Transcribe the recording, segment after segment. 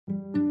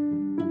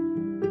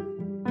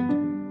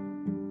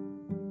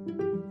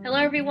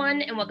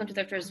everyone, and welcome to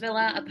Thrifters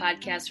Villa, a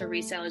podcast for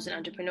resellers and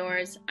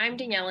entrepreneurs. I'm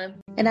Daniela.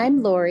 And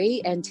I'm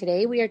Lori, and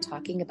today we are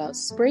talking about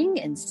spring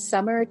and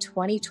summer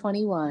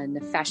 2021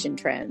 fashion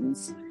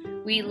trends.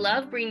 We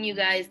love bringing you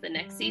guys the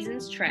next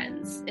season's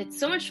trends. It's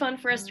so much fun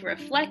for us to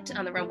reflect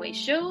on the runway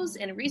shows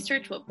and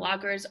research what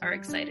bloggers are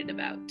excited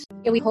about.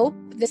 Yeah, we hope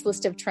this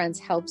list of trends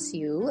helps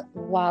you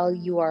while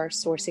you are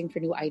sourcing for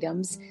new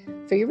items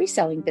for your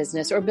reselling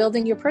business or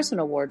building your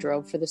personal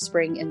wardrobe for the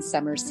spring and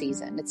summer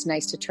season. It's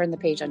nice to turn the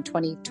page on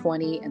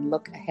 2020 and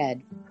look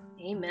ahead.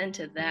 Amen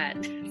to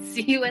that.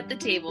 See you at the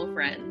table,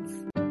 friends.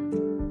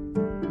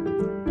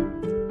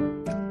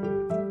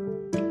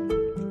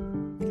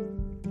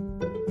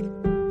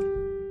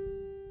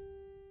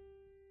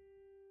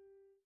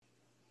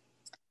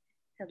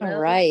 Hello, all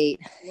right.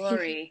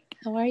 Lori.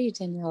 How are you,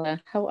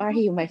 Daniela? How are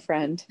you, my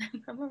friend?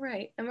 I'm all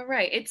right.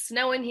 It's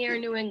snowing here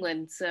in New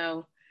England,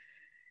 so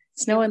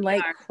snowing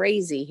like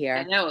crazy here.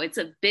 I know, it's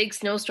a big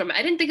snowstorm.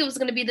 I didn't think it was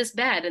going to be this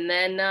bad, and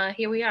then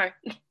here we are.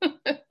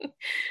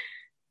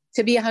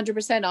 To be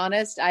 100%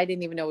 honest, I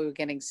didn't even know we were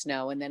getting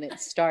snow. And then it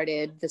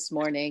started this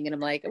morning and I'm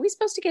like, are we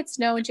supposed to get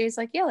snow? And Jay's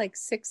like, yeah, like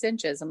 6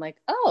 inches. I'm like,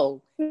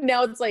 oh,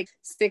 now it's like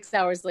 6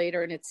 hours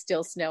later and it's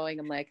still snowing.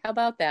 I'm like, how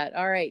about that?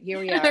 All right, here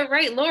we are.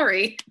 Right,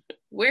 Lori,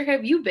 where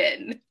have you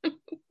been?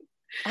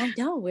 I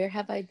know. Where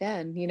have I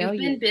been? You know,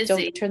 you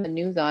don't turn the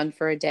news on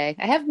for a day.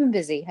 I have been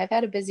busy. I've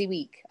had a busy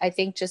week. I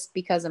think just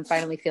because I'm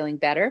finally feeling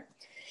better.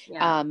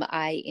 Yeah.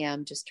 I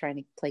am just trying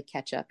to play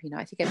catch up. You know,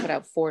 I think I put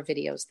out 4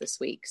 videos this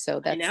week.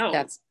 So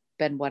that's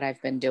been what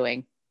I've been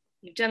doing.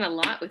 You've done a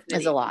lot with videos.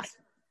 It's a lot.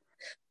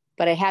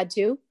 But I had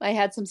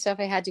some stuff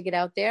I had to get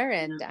out there,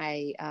 and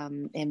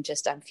I'm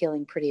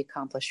feeling pretty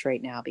accomplished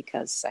right now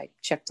because I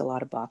checked a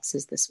lot of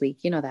boxes this week.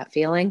 You know that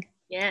feeling?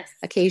 Yes.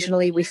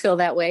 Occasionally we feel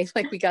that way,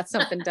 like we got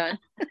something done.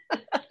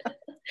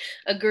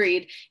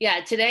 Agreed.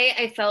 Yeah. Today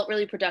I felt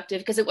really productive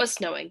because it was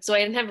snowing. So I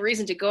didn't have a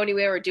reason to go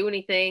anywhere or do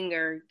anything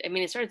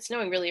it started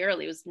snowing really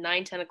early. It was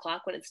 9-10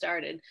 o'clock when it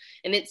started,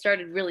 and it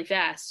started really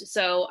fast.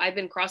 So I've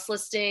been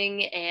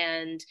cross-listing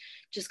and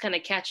just kind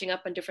of catching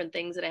up on different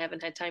things that I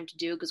haven't had time to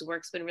do because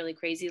work's been really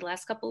crazy the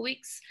last couple of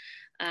weeks.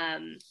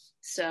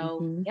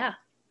 Yeah.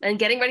 And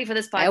getting ready for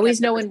this podcast. I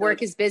always know when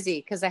work is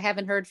busy because I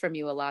haven't heard from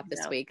you a lot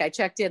this week. I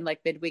checked in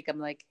like midweek. I'm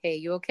like, hey,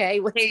 you okay?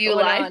 What's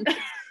going on?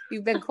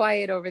 You've been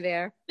quiet over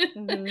there.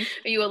 Mm-hmm.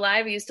 Are you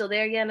alive? Are you still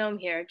there? Yeah, no, I'm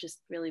here. Just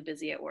really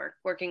busy at work,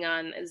 working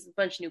on a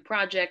bunch of new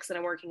projects that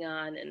I'm working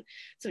on and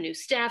some new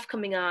staff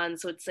coming on.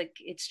 So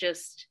it's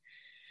just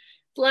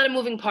a lot of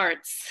moving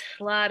parts,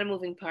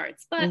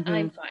 but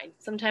I'm fine.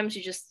 Sometimes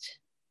you just,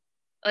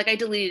 I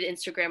deleted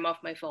Instagram off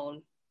my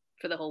phone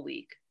for the whole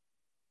week.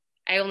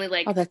 I only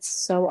oh, that's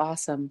so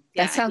awesome.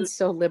 Yeah, that sounds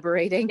so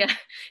liberating.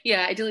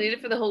 Yeah. I deleted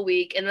it for the whole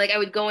week. And I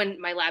would go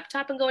on my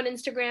laptop and go on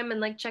Instagram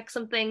and check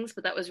some things,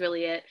 but that was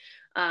really it.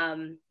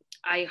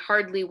 I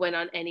hardly went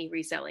on any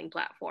reselling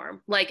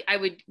platform. I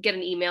would get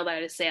an email that I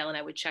had a sale and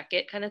I would check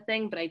it kind of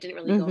thing, but I didn't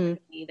really go on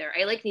either.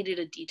 I needed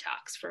a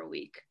detox for a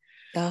week.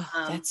 Oh,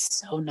 that's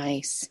so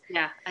nice.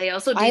 Yeah. I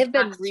have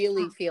been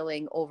really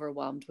feeling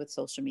overwhelmed with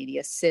social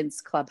media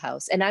since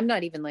Clubhouse. And I'm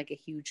not even a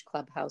huge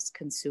Clubhouse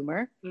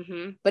consumer,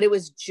 but it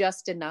was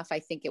just enough. I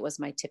think it was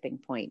my tipping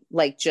point,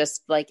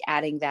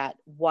 adding that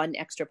one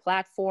extra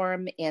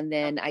platform. And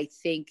then I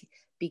think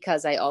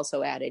because I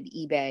also added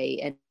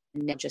eBay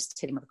and just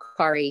hitting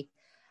Mercari,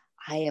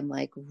 I am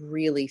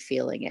really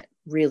feeling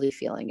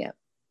it.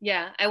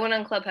 Yeah. I went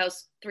on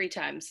Clubhouse 3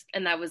 times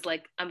and that was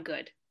I'm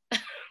good.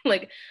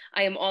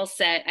 I am all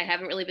set. I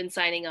haven't really been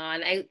signing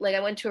on. I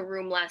went to a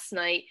room last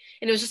night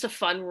and it was just a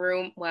fun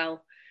room.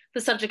 Well,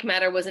 the subject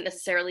matter wasn't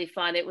necessarily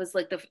fun. It was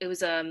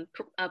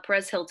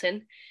Perez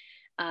Hilton.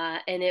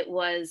 And it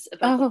was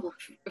about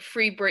the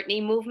Free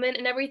Britney movement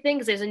and everything.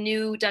 Because there's a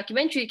new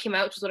documentary that came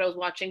out, which is what I was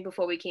watching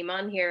before we came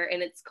on here.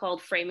 And it's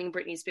called Framing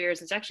Britney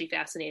Spears. It's actually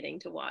fascinating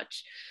to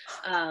watch.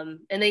 And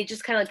they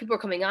just kind of people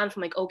were coming on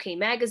from OK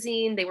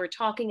Magazine. They were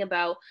talking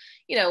about,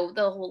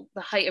 the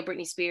height of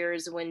Britney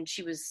Spears when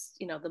she was,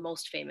 the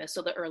most famous.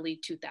 So the early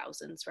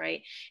 2000s,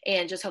 right?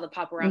 And just how the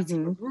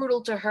paparazzi were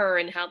brutal to her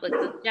and how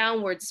the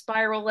downward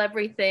spiral,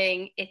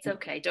 everything. It's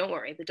okay. Don't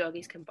worry. The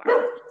doggies can bark.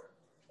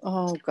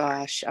 Oh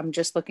gosh, I'm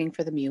just looking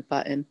for the mute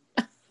button.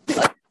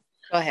 Go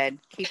ahead.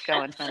 Keep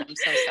going, hon. I'm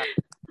so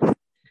sorry.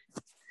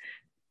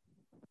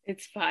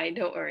 It's fine.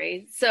 Don't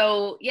worry.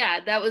 So yeah,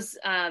 that was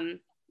an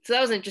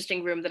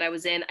interesting room that I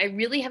was in. I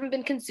really haven't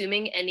been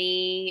consuming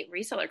any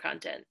reseller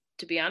content,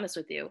 to be honest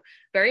with you.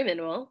 Very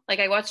minimal.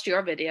 I watched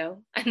your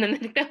video and then I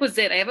think that was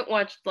it. I haven't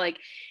watched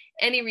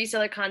any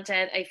reseller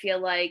content. I feel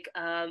like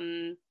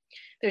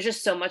there's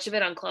just so much of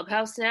it on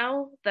Clubhouse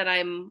now that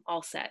I'm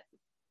all set.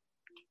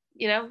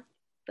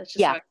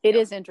 It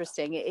is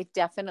interesting. It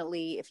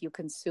definitely, if you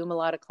consume a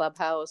lot of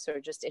Clubhouse or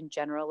just in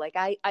general,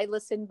 I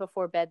listened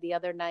before bed the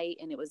other night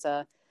and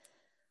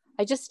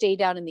I just stay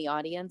down in the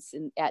audience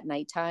at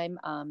nighttime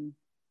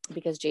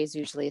because Jay's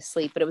usually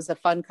asleep, but it was a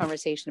fun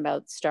conversation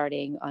about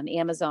starting on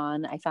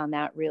Amazon. I found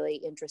that really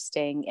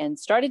interesting and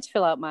started to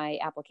fill out my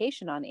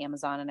application on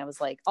Amazon and I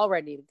was all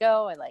ready to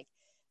go. I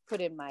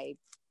put in my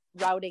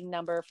routing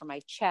number for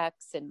my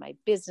checks and my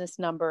business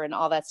number and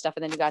all that stuff.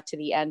 And then you got to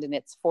the end and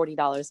it's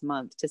 $40 a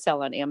month to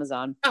sell on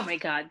Amazon. Oh my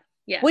God.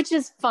 Yeah. Which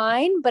is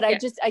fine, but I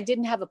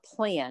didn't have a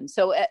plan.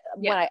 So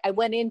when I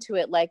went into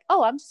it like,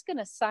 oh, I'm just going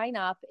to sign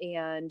up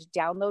and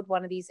download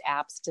one of these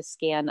apps to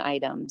scan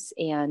items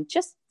and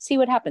just see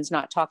what happens,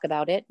 not talk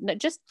about it. No,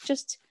 just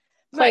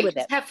play with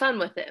it. Have fun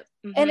with it.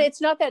 Mm-hmm. And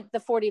it's not that the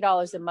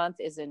 $40 a month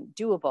isn't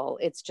doable.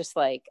 It's just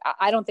like,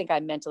 I don't think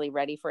I'm mentally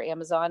ready for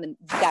Amazon. And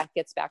that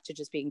gets back to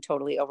just being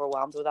totally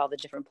overwhelmed with all the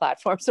different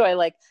platforms. So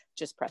I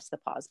just press the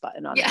pause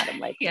button on that. I'm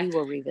like, we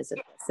will revisit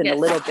this in a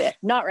little bit.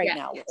 Not right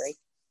now, Lori.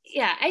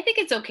 Yeah, I think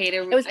it's okay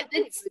to.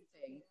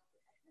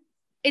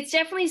 It's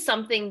definitely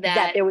something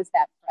that there was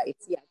that price.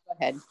 Yeah, go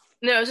ahead.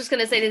 No, I was just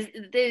going to say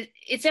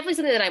it's definitely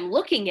something that I'm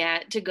looking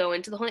at to go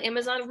into the whole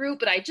Amazon route,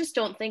 but I just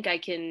don't think I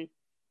can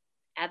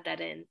add that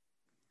in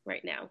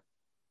right now.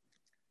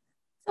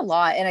 It's a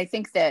lot, and I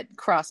think that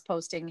cross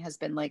posting has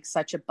been like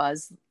such a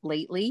buzz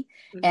lately,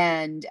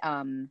 and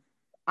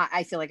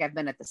I feel like I've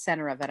been at the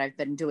center of it. I've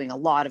been doing a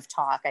lot of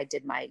talk. I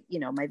did my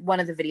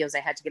one of the videos I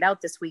had to get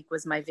out this week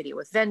was my video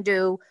with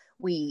Vendoo.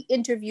 We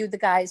interviewed the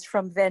guys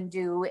from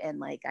Vendoo,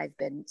 and I've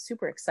been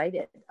super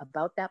excited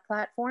about that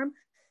platform.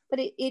 But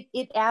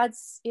it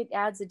adds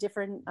a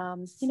different,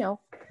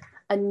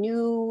 a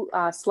new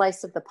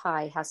slice of the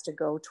pie has to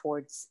go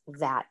towards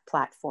that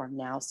platform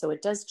now. So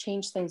it does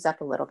change things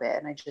up a little bit,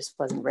 and I just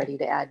wasn't ready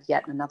to add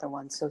yet another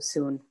one so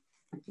soon.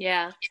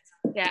 Yeah.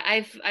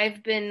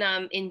 I've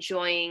been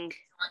enjoying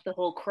the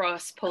whole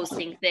cross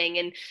posting thing.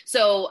 And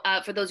so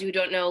for those of you who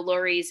don't know,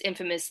 Lori's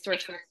infamous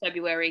Thriftless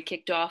February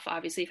kicked off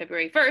obviously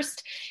February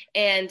 1st.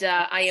 And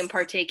I am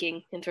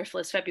partaking in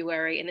Thriftless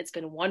February, and it's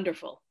been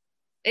wonderful.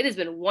 It has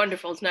been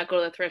wonderful to not go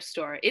to the thrift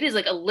store. It is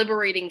like a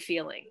liberating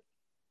feeling.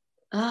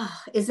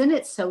 Isn't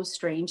it so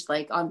strange?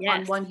 On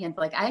one hand,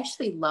 I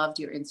actually loved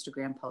your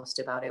Instagram post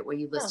about it where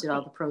you listed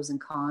all the pros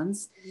and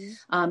cons.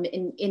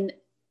 And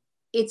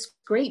it's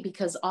great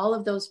because all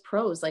of those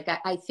pros,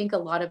 I think a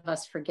lot of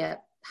us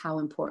forget how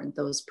important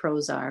those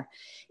pros are.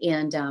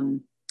 And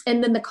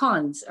then the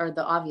cons are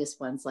the obvious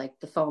ones, like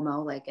the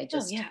FOMO,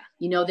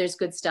 there's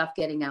good stuff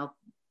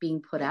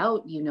being put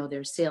out,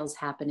 there's sales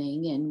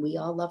happening, and we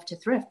all love to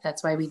thrift.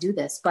 That's why we do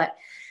this. But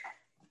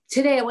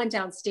today I went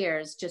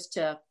downstairs just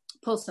to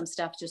pull some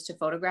stuff just to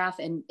photograph.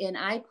 And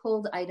I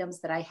pulled items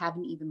that I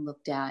haven't even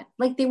looked at.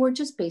 They were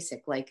just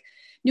basic,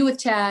 new with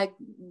tag,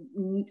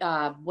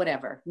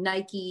 whatever,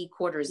 Nike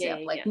quarter zip,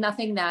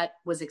 nothing that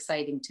was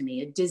exciting to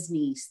me. A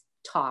Disney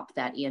top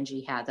that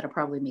Angie had that I'll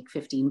probably make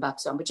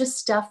 $15 on, but just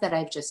stuff that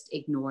I've just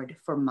ignored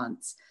for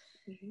months.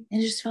 And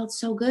it just felt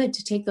so good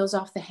to take those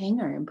off the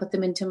hanger and put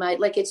them into my,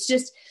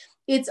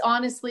 it's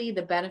honestly,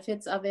 the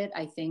benefits of it,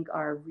 I think,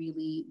 are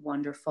really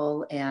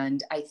wonderful.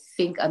 And I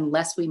think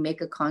unless we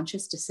make a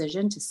conscious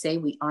decision to say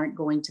we aren't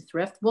going to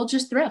thrift, we'll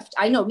just thrift.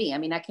 I know me. I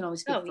mean, I can only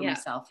speak for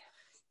myself.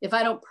 If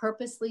I don't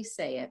purposely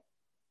say it,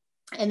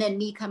 and then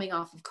me coming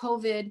off of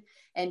COVID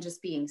and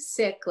just being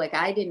sick,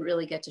 I didn't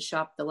really get to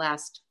shop the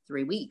last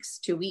 2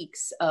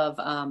 weeks of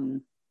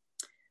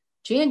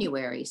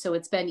January. So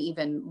it's been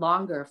even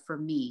longer for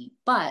me,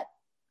 but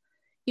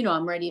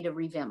I'm ready to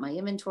revamp my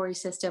inventory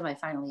system. I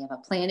finally have a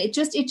plan. It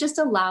just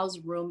allows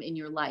room in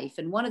your life.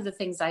 And one of the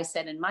things I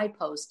said in my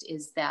post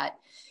is that,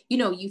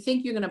 you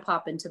think you're going to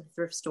pop into the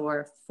thrift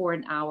store for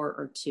an hour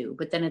or two,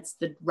 but then it's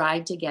the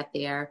ride to get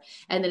there.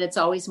 And then it's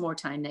always more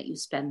time that you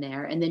spend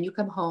there. And then you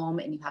come home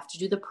and you have to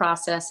do the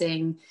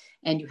processing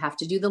and you have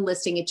to do the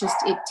listing. It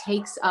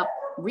takes up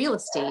real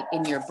estate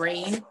in your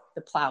brain.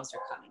 The plows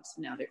are coming,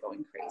 so now they're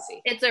going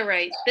crazy. It's all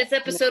right. This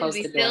episode will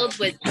be filled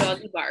with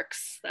doggy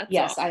barks. That's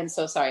all. I am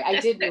so sorry. I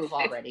did move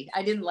already.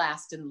 I didn't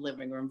last in the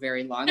living room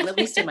very long, at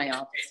least in my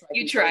office. So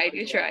you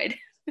tried.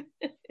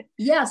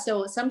 Yeah,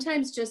 so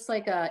sometimes just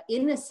a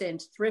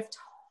innocent thrift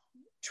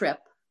trip,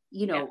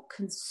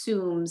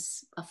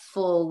 consumes a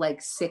full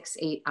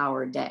 6-8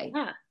 hour day.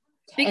 Yeah.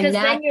 Because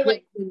then you're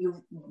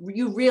when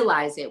you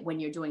realize it when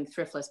you're doing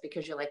thriftless,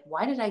 because you're like,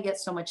 why did I get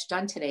so much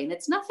done today? And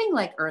it's nothing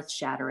earth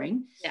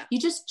shattering. Yeah. You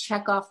just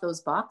check off those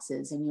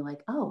boxes and you're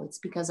like, oh, it's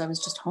because I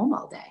was just home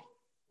all day.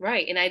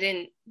 Right. And I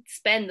didn't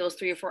spend those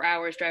 3 or 4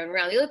 hours driving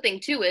around. The other thing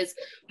too is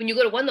when you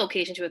go to one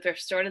location to a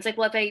thrift store and it's if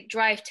I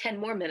drive 10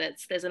 more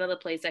minutes, there's another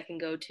place I can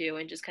go to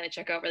and just kind of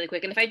check out really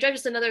quick. And if I drive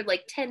just another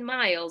 10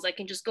 miles, I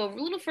can just go a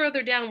little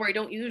further down where I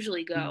don't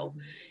usually go,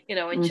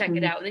 and check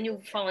it out. And then you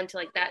fall into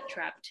that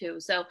trap too.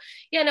 So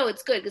yeah, no,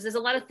 it's good because there's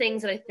a lot of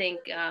things that I think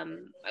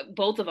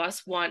both of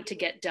us want to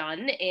get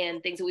done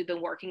and things that we've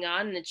been working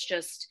on. And it's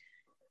just,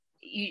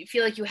 you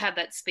feel like you have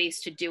that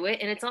space to do it.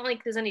 And it's not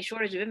like there's any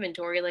shortage of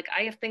inventory.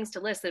 I have things to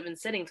list that have been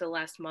sitting for the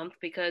last month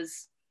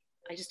because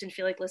I just didn't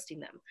feel like listing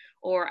them,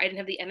 or I didn't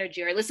have the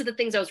energy, or I listed the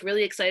things I was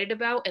really excited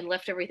about and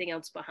left everything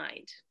else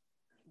behind.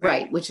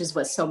 Right. Which is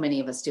what so many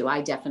of us do.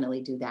 I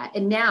definitely do that.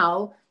 And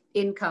now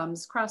in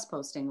comes cross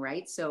posting,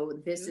 right? So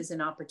this is an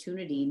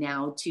opportunity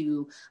now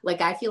to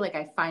I feel like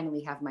I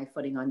finally have my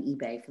footing on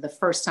eBay for the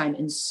first time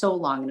in so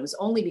long. And it was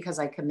only because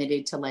I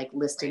committed to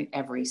listing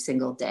every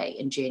single day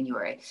in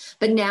January.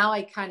 But now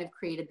I kind of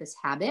created this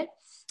habit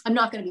I'm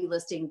not going to be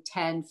listing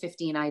 10,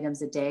 15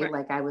 items a day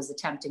like I was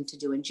attempting to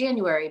do in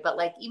January, but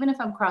like even if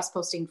I'm cross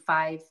posting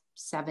 5,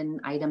 7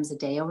 items a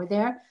day over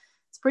there,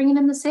 it's bringing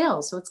in the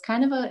sales. So it's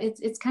kind of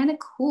it's kind of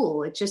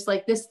cool. It's just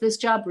like this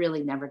job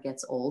really never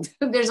gets old.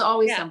 There's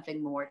always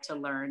something more to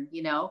learn,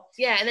 you know?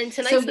 Yeah. And then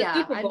tonight's the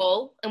Super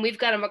Bowl and we've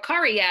got a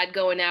Mercari ad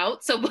going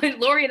out. So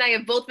Lori and I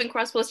have both been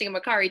cross posting a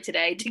Mercari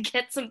today to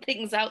get some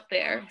things out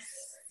there.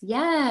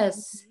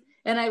 Yes.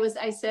 And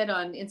I said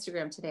on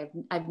Instagram today,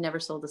 I've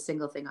never sold a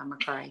single thing on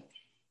Mercari.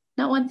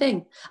 Not one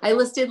thing. I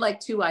listed like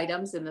 2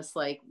 items in this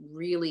like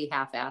really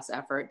half-ass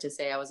effort to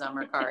say I was on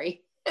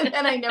Mercari. And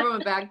then I never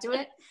went back to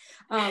it.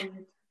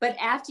 But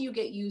after you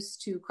get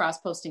used to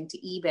cross-posting to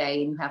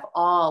eBay and you have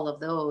all of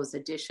those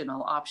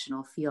additional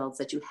optional fields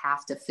that you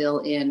have to fill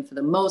in for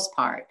the most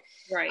part,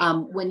 right?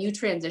 When you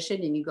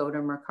transition and you go to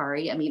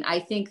Mercari, I mean, I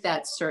think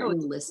that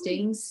certain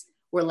listings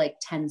were like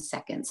 10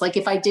 seconds. Like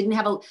if I didn't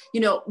have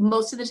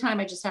most of the time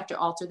I just have to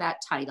alter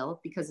that title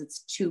because it's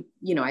too,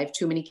 I have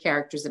too many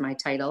characters in my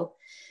title.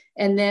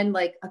 And then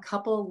like a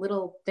couple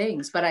little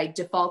things, but I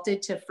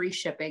defaulted to free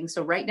shipping.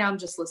 So right now I'm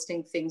just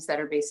listing things that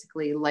are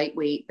basically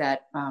lightweight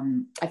that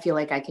I feel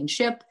like I can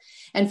ship.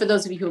 And for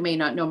those of you who may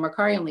not know,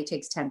 Mercari only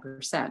takes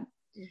 10%,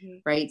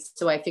 right?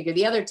 So I figure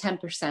the other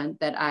 10%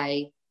 that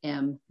I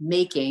am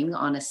making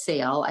on a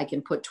sale, I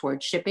can put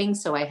towards shipping.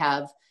 So I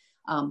have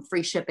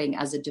free shipping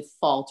as a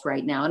default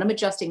right now. And I'm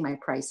adjusting my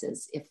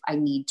prices if I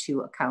need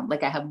to account.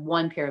 Like I have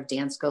 1 pair of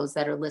Danskos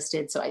that are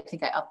listed. So I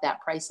think I upped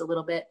that price a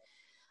little bit.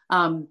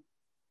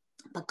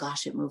 But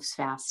gosh, it moves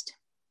fast.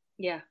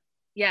 Yeah.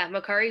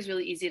 Mercari is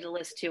really easy to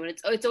list too. And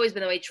it's always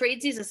been the way.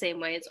 Tradesy is the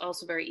same way. It's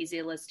also very easy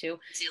to list too.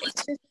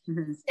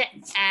 To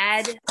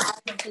add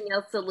something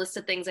else to the list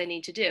of things I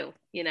need to do,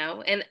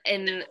 and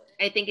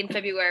I think in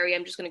February,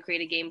 I'm just going to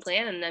create a game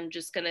plan and I'm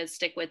just going to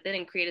stick with it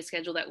and create a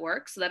schedule that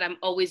works so that I'm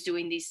always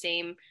doing these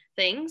same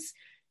things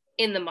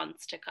in the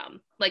months to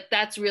come. Like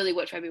that's really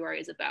what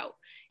February is about.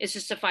 It's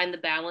just to find the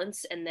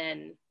balance and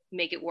then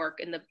make it work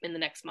in the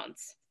next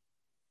months.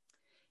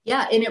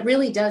 Yeah. And it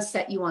really does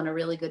set you on a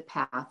really good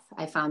path.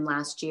 I found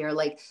last year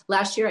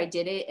I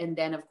did it. And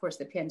then of course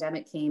the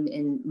pandemic came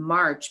in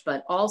March,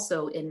 but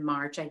also in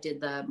March, I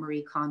did the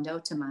Marie Kondo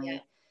to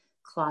my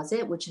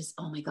closet, which is,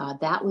 oh my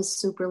God, that was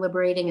super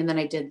liberating. And then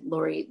I did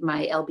Lori,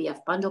 my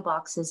LBF bundle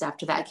boxes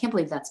after that. I can't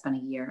believe that's been a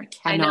year. I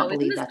cannot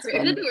believe that's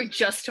been. We were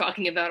just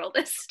talking about all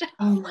this stuff.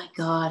 Oh my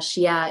gosh.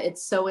 Yeah.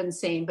 It's so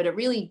insane, but it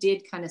really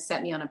did kind of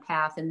set me on a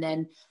path. And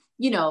then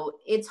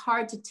it's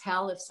hard to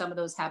tell if some of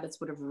those habits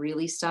would have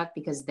really stuck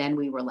because then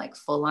we were like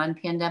full on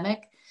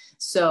pandemic.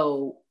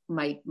 So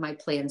my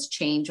plans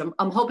change.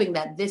 I'm hoping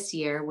that this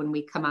year, when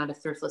we come out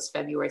of Thriftless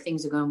February,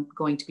 things are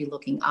going to be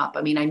looking up.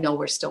 I mean, I know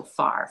we're still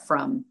far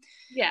from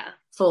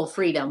full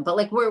freedom, but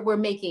like we're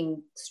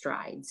making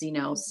strides,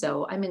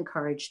 so I'm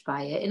encouraged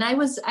by it. And I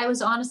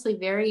was honestly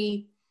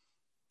very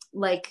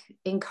like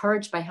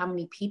encouraged by how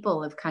many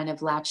people have kind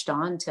of latched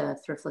on to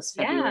Thriftless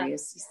February.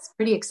 It's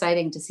pretty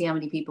exciting to see how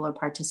many people are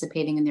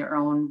participating in their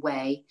own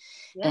way.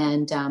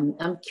 And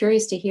I'm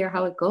curious to hear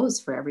how it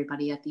goes for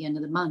everybody at the end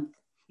of the month.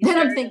 Then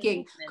I'm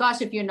thinking,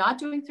 gosh, if you're not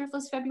doing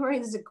Thriftless February,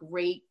 this is a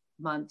great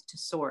month to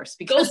source.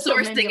 Because go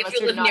sourcing if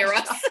you live near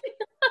us.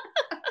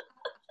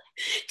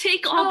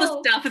 Take all the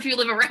stuff if you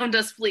live around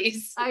us,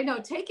 please. I know.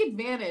 Take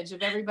advantage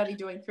of everybody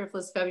doing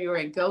Thriftless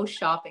February and go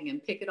shopping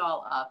and pick it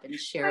all up and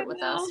share it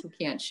with us who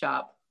can't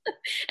shop.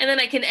 And then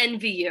I can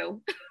envy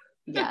you.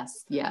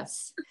 Yes.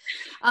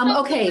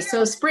 Okay,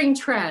 so spring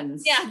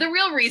trends. Yeah, the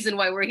real reason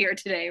why we're here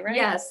today, right?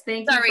 Yes,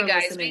 thank you. Sorry,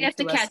 guys, we have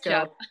to catch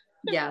up.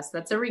 Yes,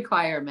 that's a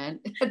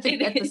requirement at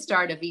the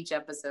start of each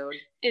episode.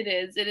 It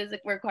is a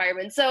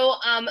requirement. So,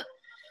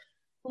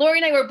 Lori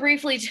and I were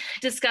briefly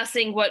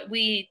discussing what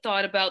we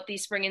thought about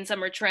these spring and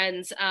summer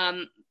trends,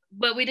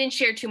 but we didn't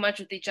share too much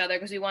with each other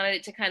because we wanted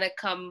it to kind of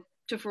come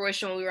to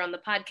fruition when we were on the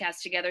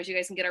podcast together so you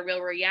guys can get our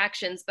real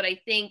reactions. But I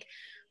think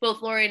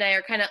both Lori and I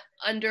are kind of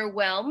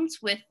underwhelmed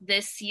with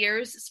this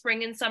year's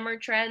spring and summer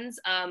trends,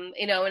 and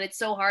it's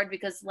so hard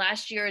because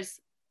last year's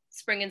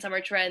spring and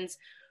summer trends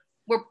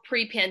were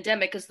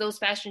pre-pandemic because those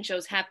fashion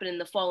shows happen in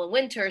the fall and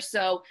winter.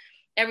 So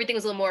everything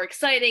was a little more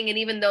exciting. And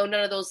even though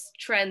none of those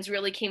trends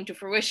really came to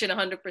fruition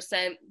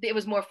 100%, it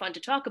was more fun to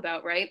talk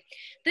about, right?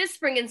 This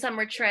spring and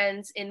summer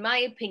trends, in my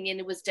opinion,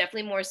 it was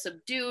definitely more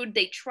subdued.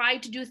 They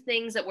tried to do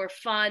things that were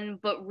fun,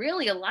 but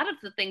really a lot of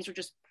the things were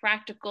just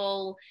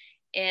practical.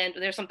 And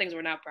there's some things that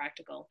were not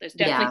practical. There's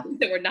definitely things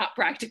that were not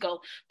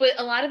practical. But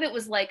a lot of it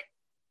was like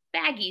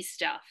baggy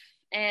stuff.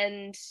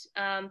 And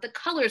the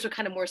colors were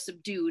kind of more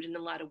subdued in a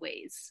lot of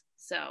ways.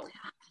 So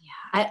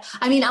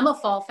I mean, I'm a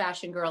fall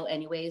fashion girl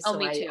anyway, so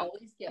me too. I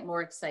always get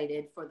more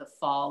excited for the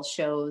fall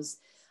shows.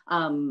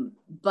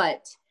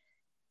 But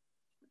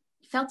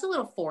felt a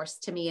little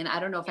forced to me. And I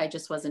don't know if I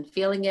just wasn't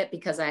feeling it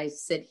because I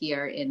sit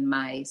here in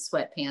my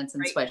sweatpants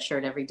and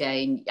sweatshirt every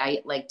day. And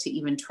I like to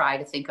even try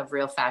to think of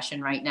real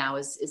fashion right now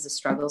is a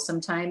struggle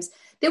sometimes.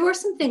 There were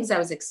some things I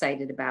was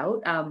excited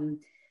about.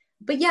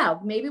 But yeah,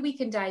 maybe we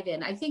can dive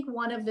in. I think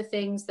one of the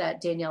things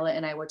that Daniela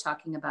and I were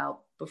talking about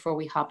before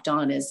we hopped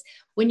on is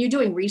when you're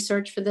doing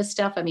research for this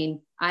stuff. I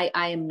mean, I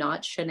am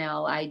not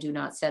Chanel. I do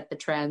not set the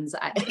trends.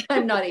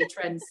 I'm not a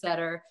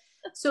trendsetter.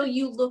 So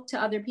you look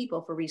to other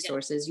people for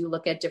resources. You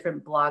look at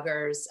different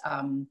bloggers,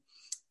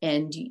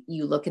 and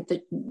you look at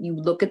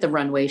the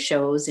runway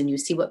shows, and you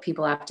see what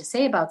people have to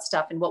say about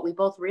stuff. And what we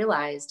both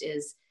realized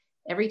is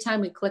every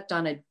time we clicked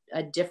on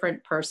a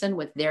different person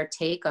with their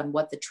take on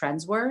what the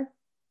trends were,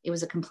 it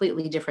was a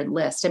completely different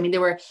list. I mean, there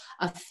were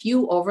a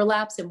few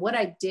overlaps. And what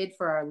I did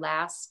for our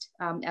last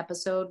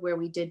episode where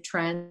we did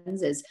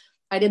trends is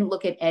I didn't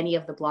look at any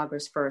of the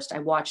bloggers first. I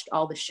watched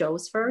all the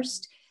shows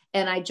first,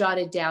 and I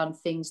jotted down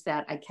things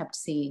that I kept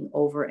seeing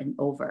over and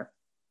over.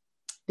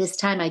 This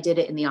time I did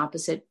it in the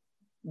opposite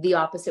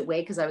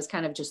way, because I was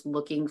kind of just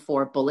looking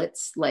for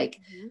bullets, like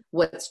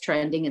what's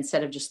trending,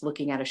 instead of just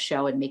looking at a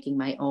show and making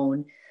my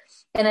own.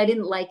 And I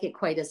didn't like it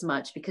quite as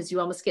much, because you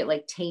almost get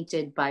like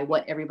tainted by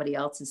what everybody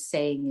else is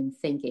saying and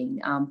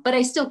thinking. But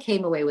I still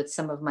came away with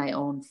some of my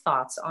own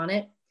thoughts on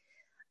it.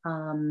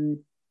 And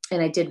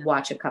I did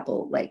watch a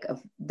couple like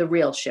of the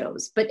real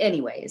shows. But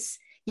anyways,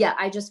 yeah,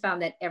 I just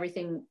found that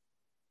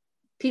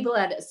people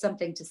had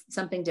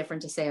something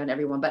different to say on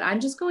everyone, but I'm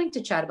just going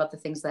to chat about the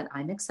things that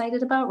I'm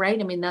excited about, right?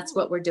 I mean, that's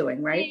what we're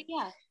doing, right?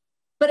 Yeah.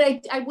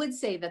 But I would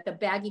say that the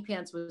baggy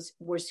pants was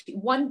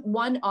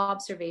one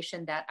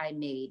observation that I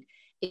made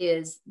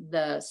is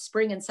the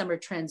spring and summer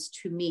trends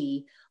to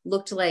me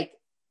looked like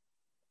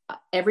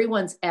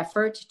everyone's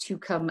effort to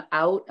come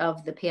out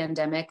of the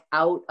pandemic,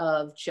 out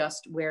of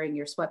just wearing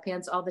your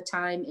sweatpants all the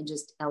time, and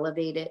just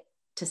elevate it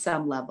to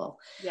some level.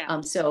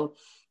 Yeah. So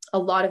a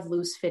lot of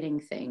loose fitting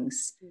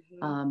things.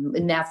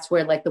 And that's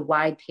where like the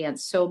wide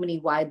pants, so many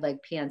wide leg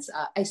pants.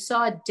 I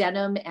saw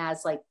denim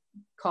as like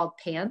called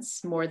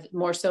pants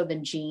more so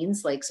than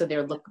jeans. Like, so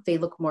they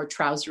look more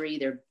trousery.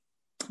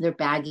 They're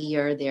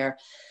baggier.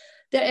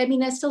 I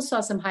mean, I still saw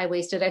some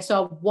high-waisted. I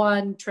saw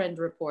one trend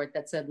report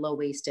that said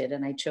low-waisted,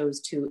 and I chose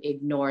to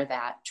ignore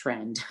that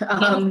trend.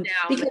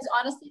 Because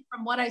honestly,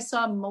 from what I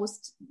saw,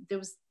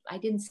 I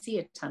didn't see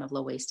a ton of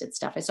low-waisted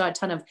stuff. I saw a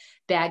ton of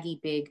baggy,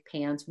 big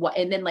pants,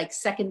 and then like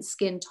second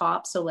skin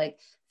tops. So like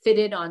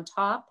fitted on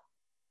top,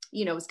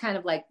 it was kind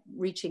of like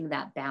reaching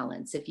that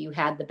balance. If you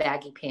had the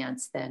baggy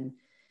pants, then,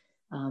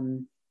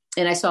 and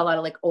I saw a lot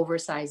of like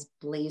oversized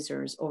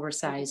blazers,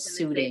 oversized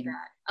suiting.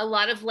 A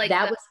lot of like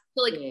that was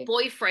like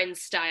boyfriend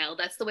style.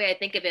 That's the way I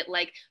think of it.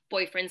 Like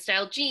boyfriend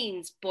style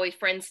jeans,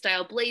 boyfriend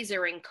style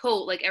blazer and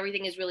coat. Like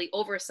everything is really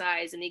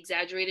oversized, and the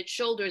exaggerated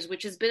shoulders,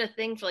 which has been a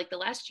thing for like the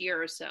last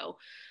year or so.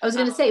 I was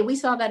going to say, we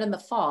saw that in the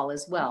fall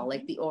as well,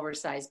 like the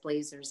oversized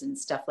blazers and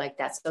stuff like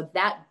that. So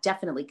that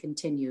definitely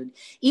continued,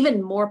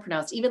 even more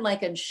pronounced, even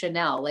like in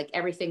Chanel, like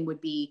everything would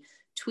be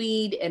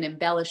tweed and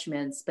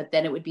embellishments, but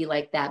then it would be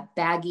like that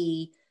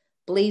baggy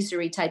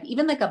blazery type,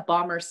 even like a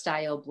bomber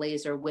style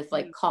blazer with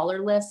like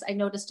collarless. I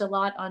noticed a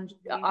lot on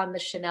the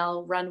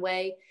Chanel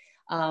runway.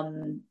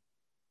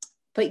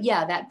 But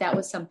yeah, that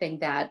was something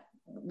that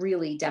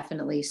really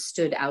definitely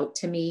stood out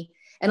to me.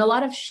 And a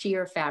lot of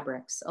sheer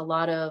fabrics, a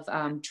lot of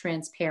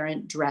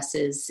transparent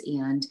dresses,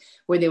 and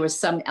where there was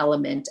some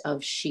element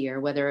of sheer,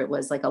 whether it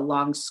was like a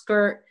long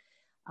skirt.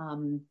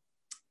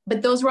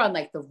 But those were on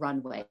like the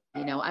runway,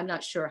 I'm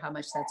not sure how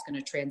much that's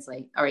going to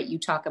translate. All right, you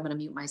talk. I'm going to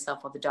mute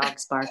myself while the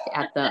dogs bark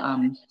at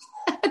the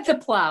at the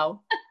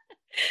plow.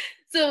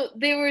 So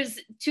there was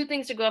two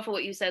things to go off of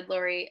what you said,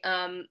 Lori.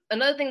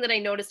 Another thing that I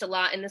noticed a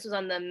lot, and this was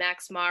on the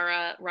Max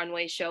Mara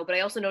runway show, but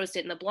I also noticed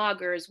it in the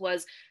bloggers,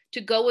 was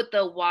to go with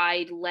the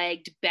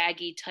wide-legged,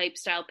 baggy type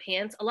style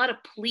pants. A lot of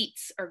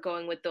pleats are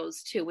going with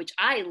those too, which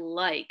I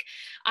like.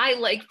 I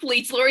like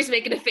pleats. Lori's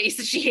making a face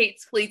that she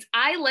hates pleats.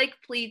 I like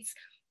pleats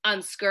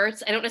on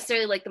skirts. I don't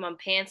necessarily like them on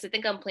pants. I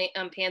think on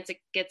pants it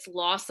gets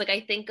lost. Like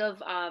I think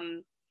of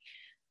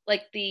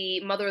like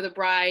the Mother of the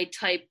Bride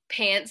type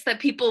pants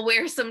that people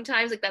wear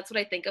sometimes. Like that's what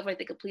I think of when I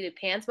think of pleated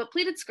pants. But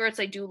pleated skirts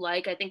I do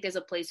like. I think there's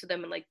a place for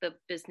them in like the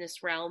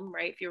business realm,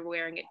 right? If you're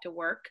wearing it to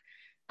work.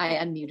 I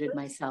unmuted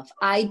myself.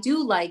 I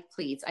do like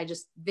pleats.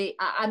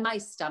 My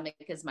stomach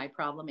is my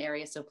problem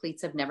area, so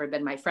pleats have never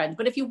been my friend.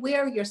 But if you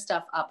wear your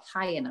stuff up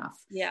high enough,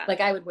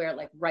 like I would wear it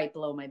like right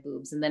below my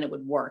boobs, and then it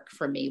would work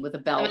for me with a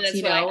belt.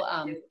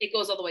 It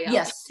goes all the way up.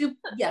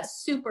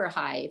 Yes, super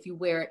high if you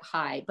wear it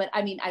high. But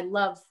I mean, I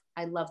love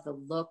the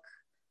look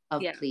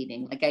of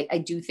pleating. Like I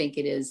do think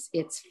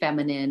it's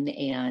feminine,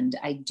 and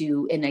I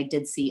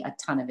did see a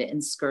ton of it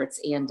in skirts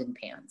and in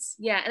pants.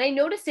 Yeah. And I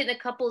noticed it in a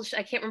couple,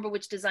 I can't remember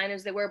which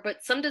designers they were,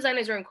 but some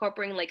designers are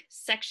incorporating like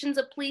sections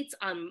of pleats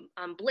on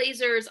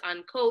blazers,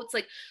 on coats.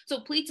 Like,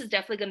 so pleats is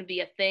definitely going to be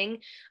a thing.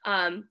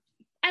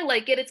 I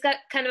like it. It's got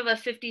kind of a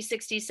 50s,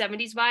 60s,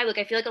 70s vibe. Like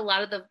I feel like a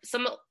lot of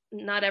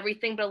not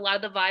everything, but a lot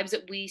of the vibes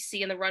that we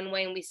see in the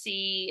runway and we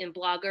see in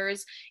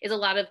bloggers is a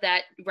lot of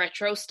that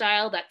retro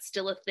style. That's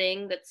still a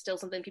thing. That's still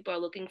something people are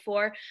looking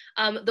for.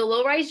 The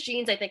low-rise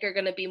jeans, I think, are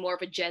going to be more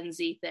of a Gen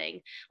Z thing.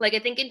 Like, I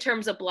think in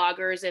terms of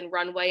bloggers and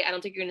runway, I don't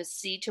think you're going to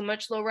see too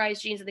much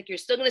low-rise jeans. I think you're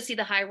still going to see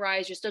the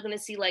high-rise. You're still going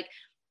to see, like,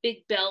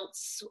 big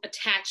belts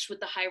attached with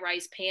the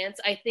high-rise pants.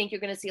 I think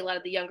you're going to see a lot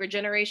of the younger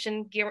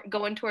generation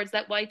going towards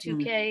that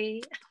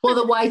Y2K. Well,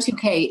 the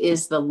Y2K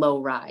is the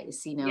low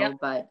rise, Yep.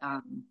 but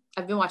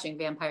I've been watching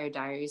Vampire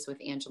Diaries with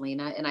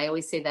Angelina, and I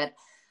always say that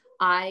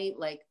I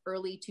like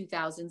early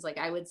 2000s. Like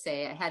I would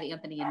say I had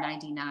Anthony in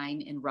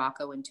 99 and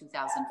Rocco in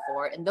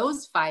 2004. And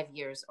those 5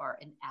 years are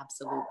an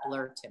absolute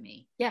blur to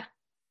me. Yeah.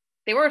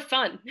 They were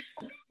fun.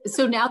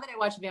 So now that I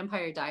watch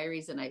Vampire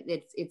Diaries and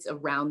it's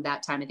around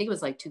that time, I think it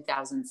was like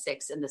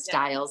 2006, and the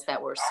styles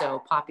that were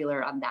so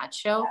popular on that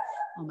show.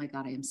 Oh my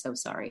God, I am so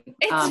sorry.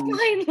 It's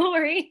fine,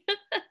 Lori.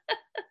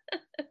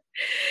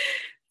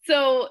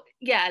 So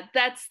yeah,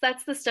 that's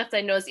the stuff that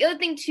I noticed. The other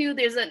thing too,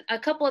 there's a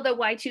couple other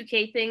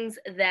Y2K things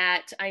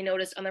that I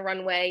noticed on the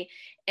runway,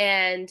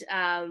 and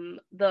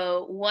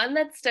the one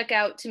that stuck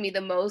out to me the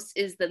most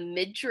is the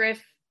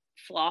midriff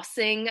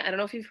flossing. I don't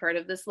know if you've heard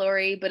of this,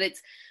 Lori, but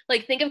it's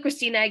like, think of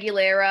Christina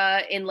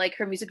Aguilera in like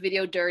her music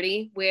video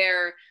Dirty,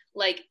 where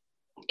like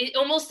it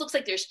almost looks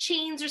like there's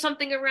chains or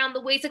something around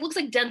the waist. It looks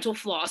like dental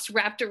floss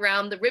wrapped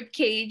around the rib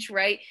cage,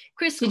 right?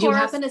 Did you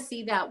happen to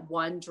see that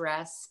one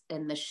dress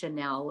in the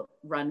Chanel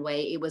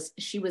runway?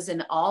 She was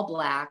in all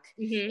black.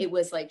 Mm-hmm. It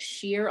was like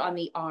sheer on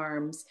the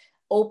arms,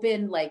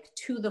 open like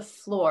to the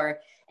floor.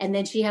 And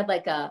then she had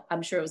like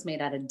I'm sure it was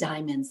made out of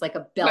diamonds, like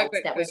a belt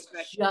that was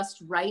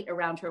just right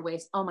around her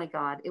waist. Oh my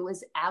God. It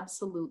was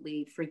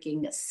absolutely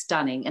freaking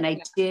stunning. And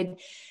I did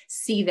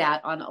see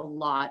that on a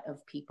lot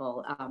of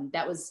people.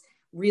 That was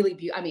really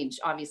beautiful. I mean,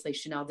 obviously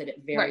Chanel did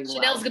it very well.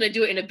 Chanel's going to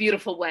do it in a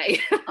beautiful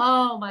way.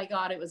 Oh my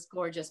God, it was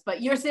gorgeous.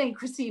 But you're saying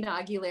Christina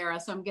Aguilera,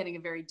 so I'm getting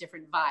a very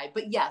different vibe.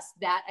 But yes,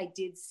 that I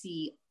did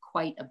see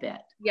quite a bit.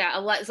 Yeah,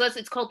 a lot. So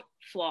it's called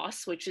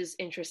floss, which is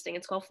interesting.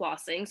 It's called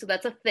flossing. So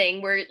that's a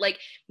thing where like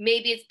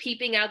maybe it's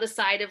peeping out the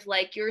side of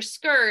like your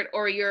skirt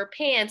or your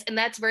pants. And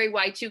that's very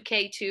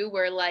Y2K too,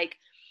 where like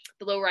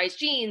the low-rise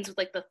jeans with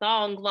like the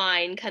thong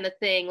line kind of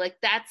thing, like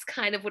that's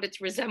kind of what it's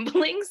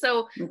resembling.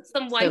 So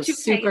some Y2K, so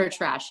super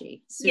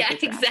trashy.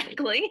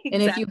 Exactly.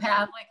 And if you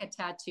have like a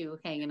tattoo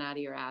hanging out of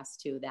your ass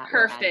too, that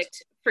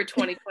perfect for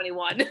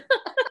 2021.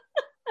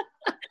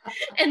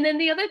 And then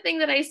the other thing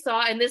that I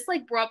saw, and this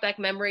like brought back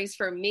memories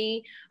for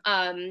me,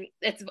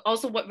 it's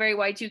also very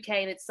Y2K,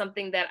 and it's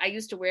something that I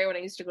used to wear when I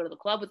used to go to the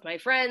club with my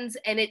friends.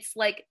 And it's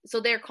like, so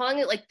they're calling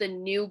it like the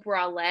new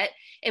bralette.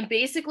 And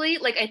basically,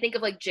 like I think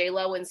of like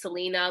J-Lo and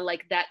Selena,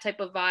 like that type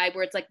of vibe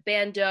where it's like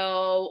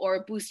bandeau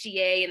or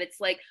bustier, and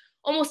it's like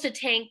almost a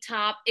tank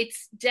top.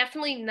 It's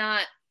definitely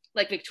not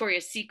like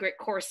Victoria's Secret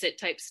corset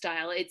type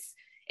style. It's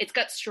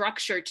got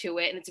structure to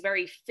it, and it's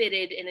very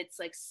fitted, and it's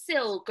like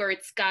silk, or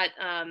it's got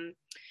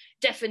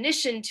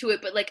definition to it,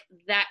 but like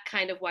that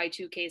kind of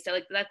Y2K style,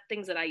 like that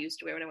things that I used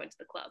to wear when I went to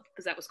the club,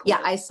 because that was cool.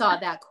 Yeah, I saw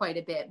that quite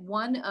a bit.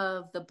 One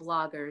of the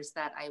bloggers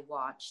that I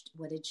watched,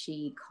 what did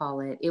she call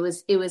it? It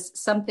was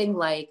something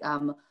like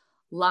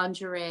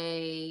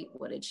lingerie.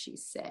 What did she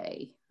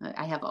say?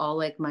 I have all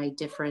like my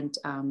different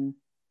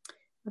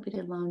what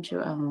did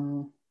lingerie?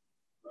 Oh,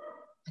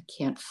 I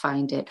can't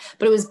find it,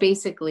 but it was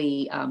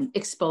basically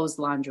exposed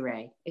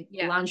lingerie,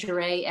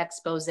 lingerie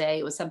expose.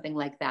 It was something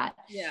like that.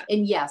 Yeah.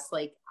 And yes,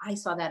 like I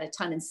saw that a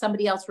ton, and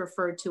somebody else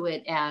referred to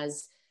it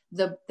as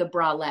the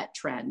bralette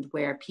trend,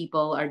 where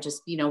people are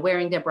just,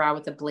 wearing their bra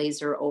with a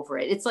blazer over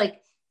it. It's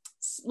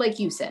like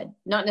you said,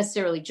 not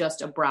necessarily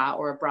just a bra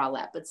or a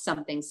bralette, but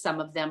something. Some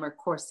of them are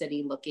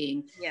corsety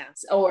looking. Yeah.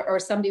 Or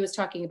somebody was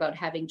talking about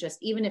having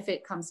just, even if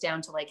it comes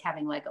down to like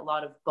having like a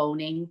lot of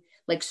boning,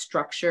 like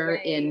structure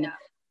in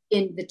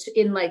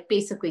like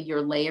basically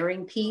your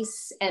layering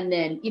piece. And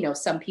then,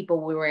 some people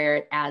will wear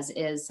it as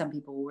is, some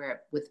people will wear it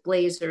with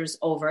blazers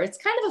over. It's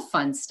kind of a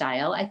fun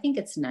style. I think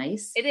it's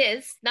nice. It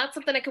is not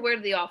something I could wear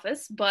to the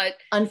office, but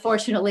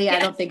unfortunately, I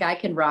don't think I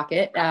can rock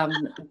it.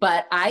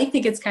 But I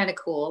think it's kind of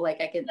cool. Like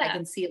I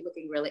can see it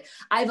looking really,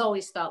 I've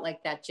always thought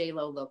like that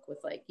J-Lo look with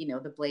like,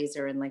 the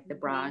blazer and like the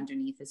bra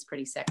underneath is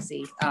pretty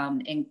sexy.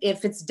 And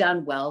if it's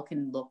done well,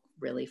 can look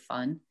really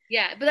fun.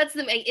 Yeah, but that's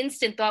my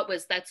instant thought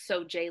was that's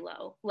so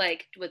J-Lo,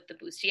 like with the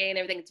bustier and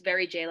everything. It's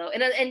very J-Lo,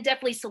 and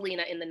definitely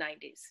Selena in the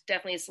 90s.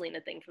 Definitely a Selena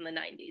thing from the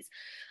 90s.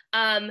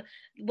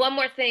 One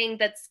more thing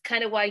that's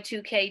kind of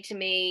Y2K to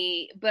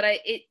me, but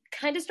it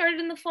kind of started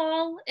in the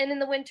fall and in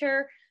the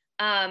winter.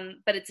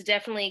 But it's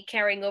definitely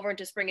carrying over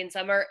into spring and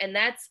summer, and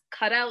that's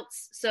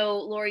cutouts. So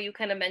Lori, you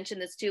kind of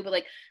mentioned this too, but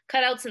like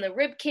cutouts in the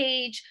rib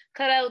cage,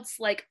 cutouts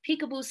like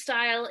peekaboo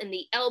style in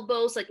the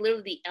elbows, like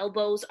literally the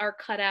elbows are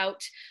cut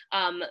out,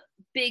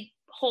 big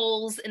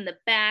holes in the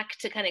back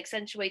to kind of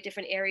accentuate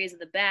different areas of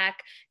the back.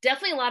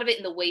 Definitely a lot of it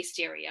in the waist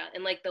area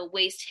and like the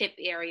waist hip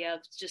area,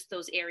 just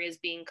those areas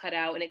being cut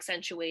out and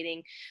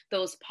accentuating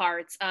those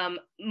parts.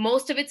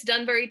 Most of it's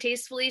done very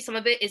tastefully. Some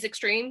of it is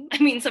extreme. I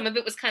mean, some of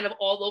it was kind of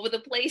all over the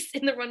place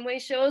in the runway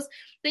shows.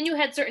 Then you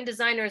had certain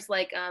designers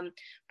like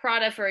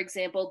Prada, for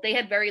example, they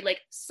had very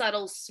like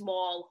subtle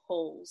small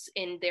holes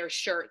in their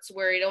shirts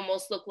where it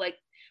almost looked like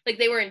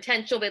they were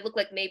intentional, but it looked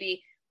like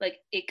maybe like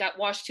it got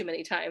washed too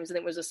many times and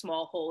it was a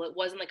small hole. It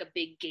wasn't like a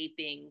big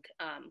gaping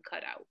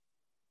cutout.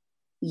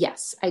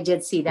 Yes, I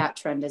did see that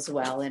trend as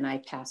well, and I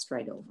passed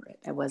right over it.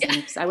 I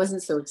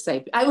wasn't so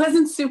excited. I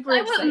wasn't super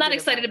excited. I'm not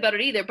excited about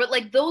it either, but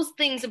like those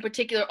things in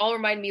particular all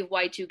remind me of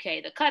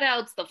Y2K. The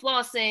cutouts, the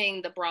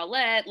flossing, the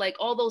bralette, like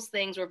all those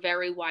things were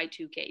very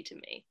Y2K to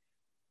me.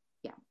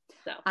 Yeah.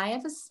 So I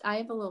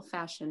have a little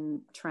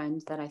fashion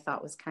trend that I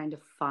thought was kind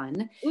of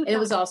fun. And it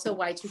was also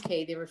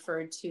Y2K. They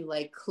referred to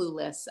like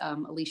Clueless,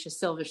 Alicia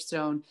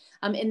Silverstone.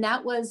 And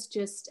that was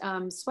just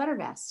sweater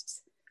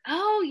vests.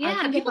 Oh yeah,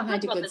 I can get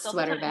behind a good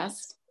sweater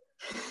vest.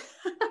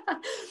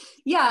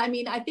 Yeah, I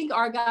mean, I think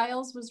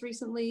Argyle's was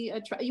recently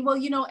well,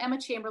 you know, Emma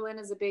Chamberlain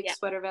is a big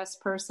sweater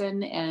vest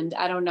person, and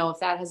I don't know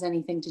if that has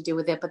anything to do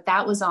with it, but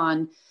that was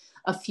on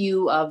a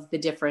few of the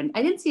different.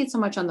 I didn't see it so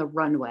much on the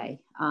runway.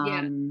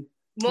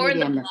 More in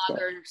the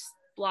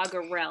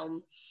blogger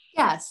realm.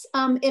 Yes.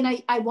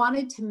 And I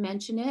wanted to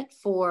mention it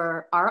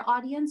for our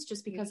audience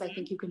just because I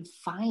think you can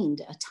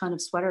find a ton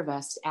of sweater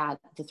vests at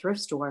the thrift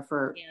store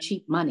for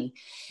cheap money.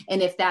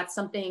 And if that's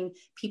something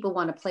people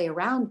want to play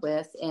around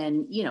with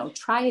and, you know,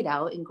 try it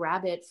out and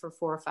grab it for $4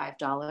 or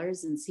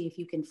 $5 and see if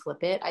you can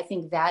flip it. I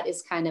think that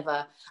is kind of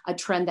a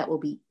trend that will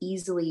be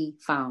easily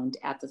found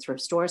at the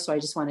thrift store. So I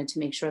just wanted to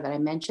make sure that I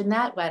mentioned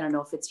that. But I don't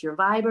know if it's your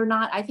vibe or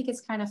not. I think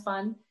it's kind of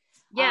fun.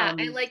 Yeah,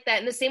 I like that.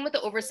 And the same with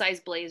the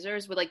oversized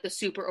blazers, with like the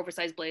super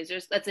oversized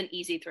blazers. That's an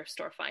easy thrift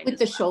store find. With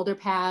the shoulder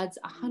pads,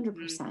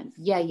 100%.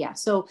 Yeah.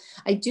 So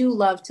I do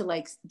love to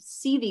like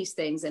see these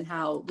things and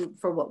how,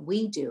 for what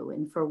we do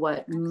and for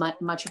what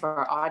much of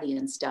our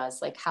audience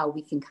does, like how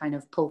we can kind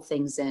of pull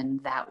things in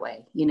that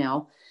way, you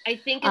know? I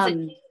think as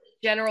a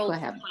general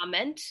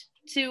comment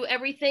to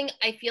everything,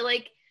 I feel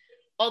like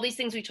all these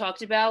things we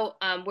talked about,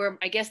 where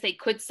I guess they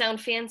could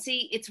sound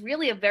fancy, it's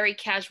really a very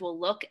casual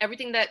look.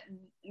 Everything that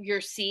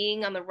you're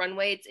seeing on the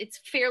runway, it's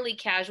fairly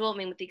casual. I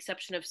mean, with the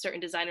exception of certain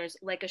designers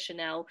like a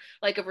Chanel,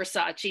 like a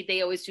Versace,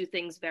 they always do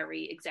things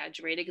very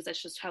exaggerated because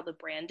that's just how the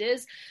brand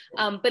is.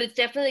 But it's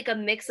definitely like a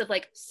mix of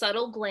like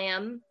subtle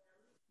glam,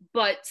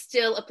 but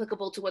still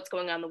applicable to what's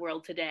going on in the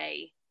world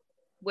today,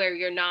 where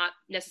you're not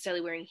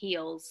necessarily wearing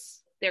heels.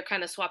 They're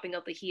kind of swapping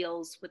out the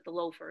heels with the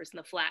loafers and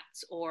the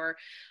flats, or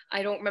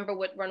I don't remember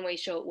what runway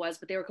show it was,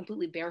 but they were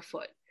completely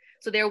barefoot.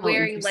 So they're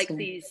wearing like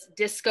these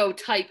disco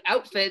type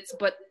outfits,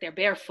 but they're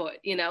barefoot,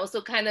 you know?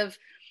 So kind of.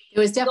 It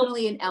was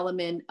definitely an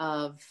element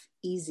of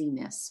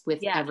easiness with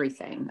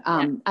everything.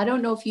 I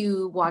don't know if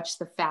you watch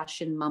the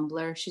Fashion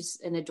Mumbler. She's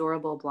an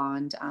adorable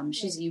blonde.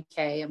 She's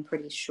UK, I'm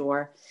pretty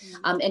sure.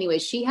 Anyway,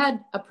 she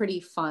had a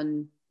pretty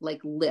fun like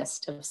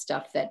list of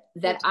stuff that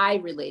I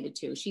related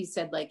to. She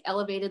said like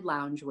elevated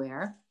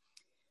loungewear,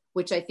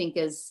 which I think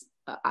is,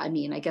 I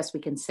mean, I guess we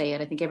can say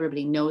it. I think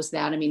everybody knows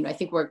that. I mean, I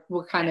think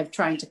we're kind of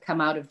trying to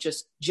come out of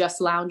just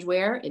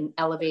loungewear and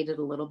elevate it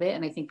a little bit.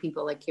 And I think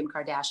people like Kim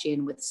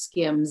Kardashian with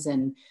Skims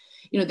and,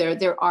 you know,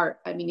 there are,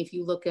 I mean, if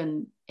you look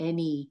on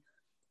any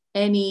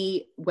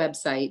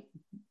website,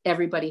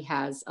 everybody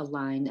has a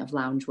line of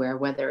loungewear,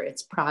 whether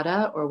it's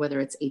Prada or whether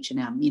it's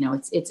H&M, you know,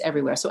 it's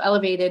everywhere. So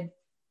elevated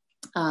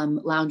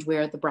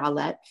loungewear, the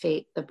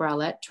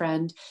bralette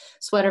trend,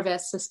 sweater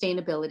vest,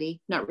 sustainability,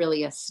 not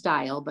really a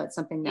style, but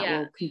something that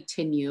will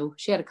continue.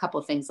 She had a couple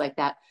of things like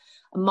that.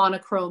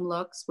 Monochrome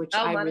looks, which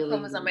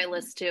monochrome was on my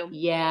list too.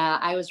 Yeah,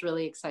 I was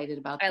really excited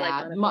about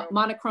that. Like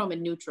monochrome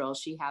and neutral,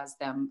 she has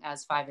them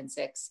as 5 and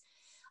 6.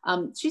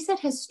 She said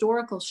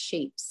historical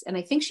shapes. And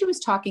I think she was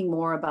talking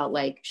more about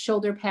like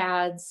shoulder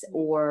pads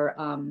or,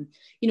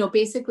 you know,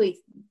 basically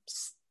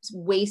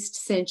waist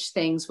cinch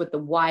things with the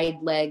wide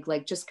leg,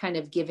 like just kind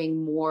of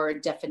giving more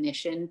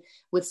definition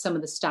with some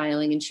of the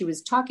styling. And she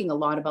was talking a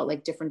lot about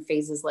like different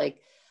phases,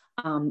 like,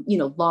 you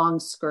know, long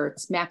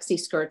skirts, maxi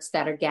skirts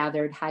that are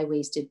gathered,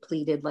 high-waisted,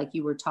 pleated, like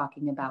you were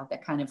talking about,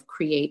 that kind of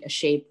create a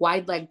shape,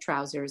 wide leg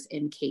trousers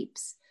and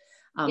capes.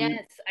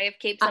 Yes, I have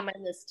capes on my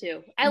list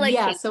too. I like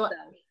capes, so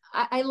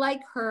I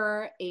like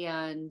her,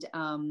 and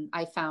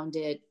I found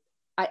it,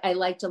 I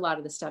liked a lot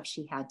of the stuff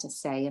she had to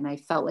say. And I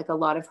felt like a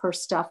lot of her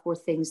stuff were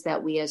things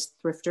that we as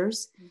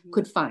thrifters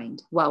could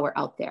find while we're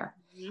out there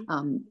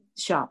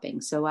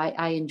shopping. So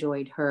I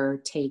enjoyed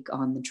her take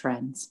on the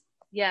trends.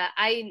 Yeah,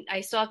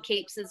 I saw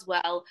capes as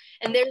well.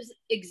 And there's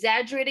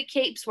exaggerated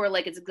capes where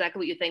like it's exactly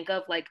what you think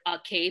of, like a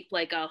cape,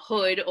 like a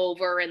hood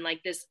over and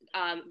like this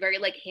very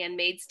like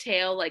Handmaid's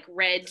Tale, like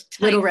red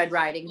type. Little Red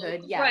Riding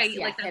Hood. Yes, right.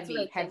 Yeah, like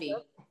heavy.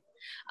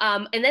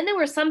 And then there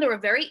were some that were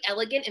very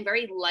elegant and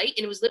very light,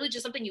 and it was literally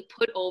just something you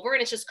put over,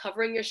 and it's just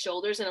covering your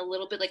shoulders and a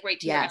little bit like right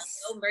to your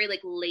elbow, very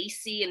like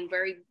lacy and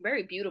very,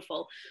 very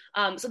beautiful.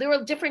 So there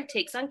were different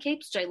takes on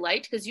capes, which I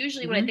liked, because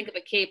usually when I think of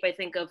a cape, I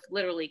think of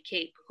literally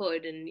cape,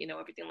 hood, and you know,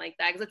 everything like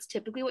that, because that's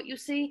typically what you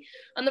see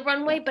on the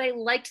runway. But I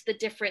liked the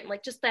different,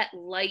 like just that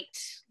light,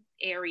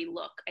 airy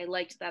look. I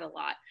liked that a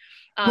lot.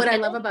 What I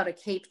love about a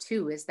cape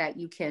too is that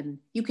you can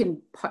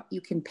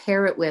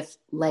pair it with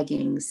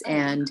leggings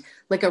and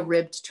like a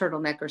ribbed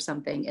turtleneck or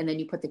something, and then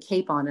you put the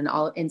cape on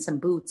and some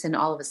boots, and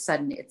all of a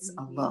sudden it's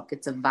a look,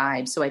 it's a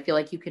vibe. So I feel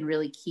like you can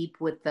really keep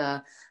with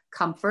the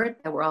comfort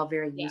that we're all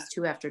very used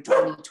to after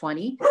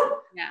 2020.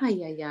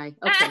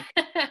 Okay.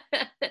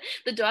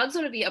 The dog's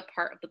going to be a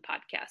part of the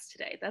podcast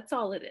today. That's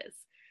all it is.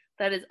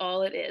 That is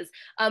all it is.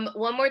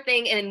 One more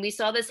thing, and we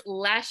saw this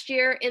last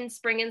year in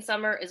spring and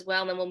summer as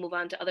well, and then we'll move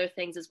on to other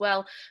things as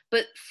well.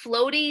 But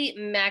floaty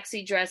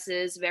maxi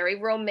dresses, very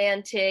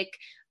romantic,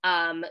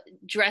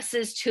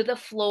 dresses to the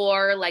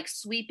floor, like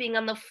sweeping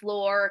on the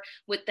floor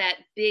with that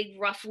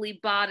big ruffly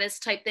bodice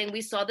type thing.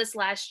 We saw this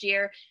last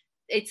year.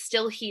 It's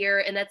still here,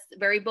 and that's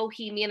very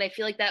bohemian. I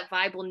feel like that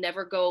vibe will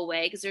never go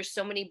away because there's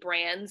so many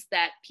brands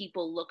that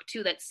people look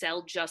to that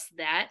sell just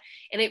that,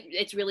 and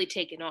it's really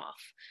taken off.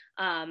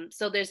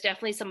 So there's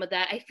definitely some of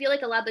that. I feel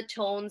like a lot of the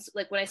tones,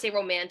 like when I say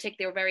romantic,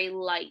 they're very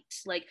light,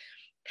 like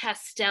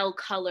pastel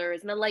colors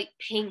and the light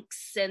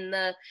pinks and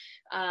the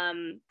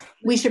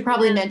we should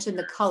probably mention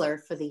the color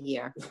for the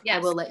year. Yes. I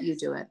will let you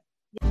do it.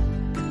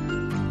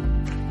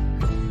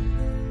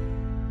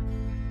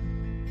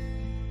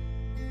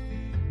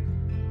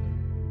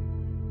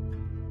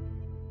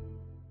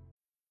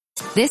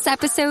 This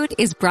episode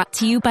is brought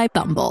to you by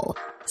Bumble.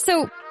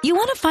 So, you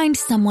want to find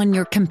someone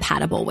you're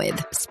compatible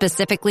with,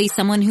 specifically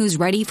someone who's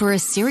ready for a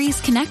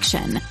serious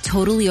connection,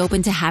 totally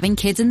open to having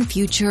kids in the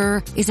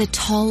future, is a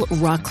tall,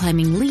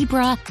 rock-climbing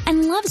Libra,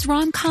 and loves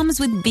rom-coms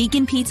with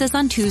vegan pizzas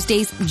on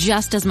Tuesdays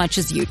just as much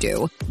as you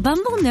do.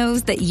 Bumble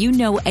knows that you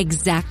know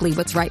exactly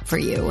what's right for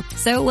you.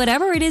 So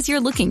whatever it is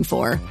you're looking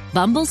for,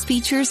 Bumble's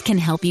features can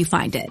help you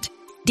find it.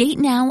 Date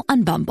now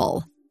on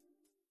Bumble.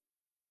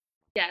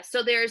 Yeah,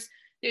 so there's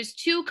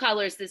two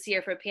colors this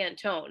year for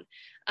Pantone.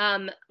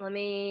 Let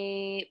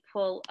me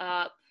pull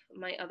up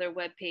my other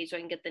webpage so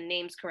I can get the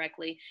names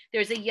correctly.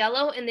 There's a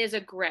yellow and there's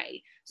a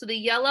gray. So the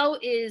yellow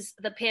is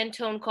the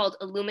Pantone called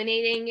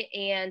Illuminating,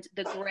 and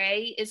the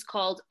gray is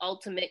called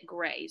Ultimate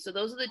Gray. So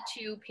those are the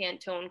two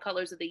Pantone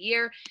colors of the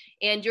year,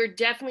 and you're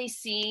definitely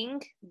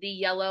seeing the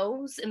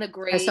yellows and the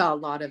grays. I saw a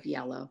lot of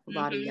yellow,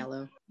 lot of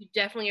yellow. You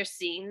definitely are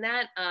seeing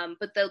that,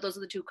 but those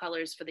are the two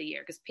colors for the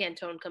year because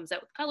Pantone comes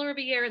out with color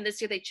every year, and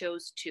this year they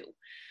chose two.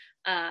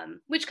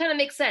 Which kind of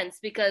makes sense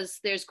because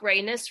there's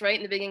grayness right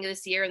in the beginning of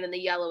this year, and then the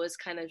yellow is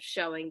kind of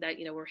showing that,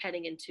 we're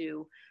heading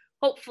into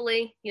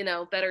hopefully,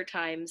 better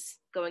times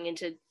going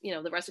into,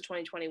 the rest of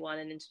 2021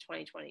 and into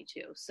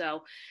 2022.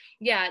 So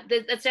yeah,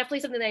 that's definitely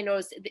something that I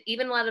noticed.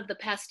 Even a lot of the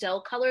pastel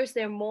colors,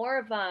 they're more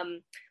of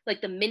like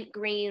the mint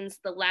greens,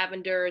 the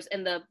lavenders,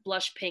 and the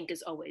blush pink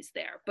is always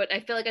there. But I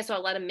feel like I saw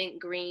a lot of mint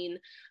green.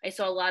 I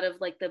saw a lot of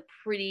like the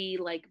pretty,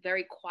 like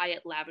very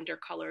quiet lavender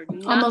color.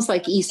 Almost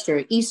like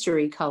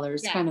Eastery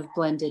colors, kind of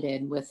blended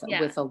in with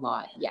a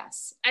lot.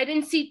 Yes. I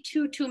didn't see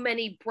too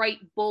many bright,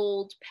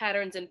 bold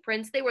patterns and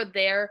prints. They were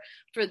there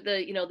for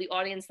the, the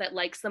audience that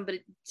likes them, but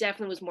it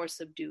definitely was more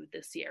subdued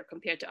this year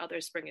compared to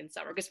other spring and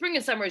summer, because spring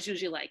and summer is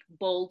usually like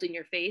bold in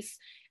your face,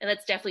 and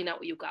that's definitely not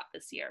what you got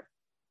this year.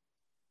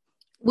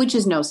 Which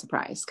is no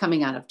surprise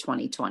coming out of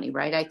 2020,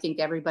 right? I think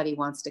everybody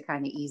wants to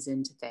kind of ease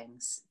into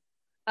things.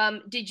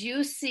 Did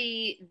you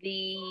see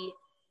the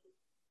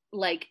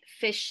like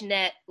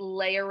fishnet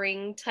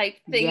layering type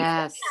thing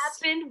that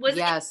happened?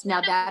 Yes.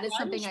 Now that is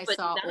something I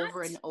saw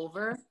over and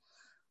over.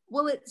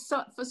 Well,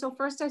 so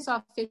first I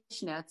saw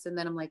fishnets, and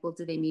then I'm like, well,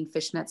 do they mean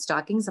fishnet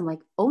stockings? I'm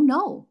like, oh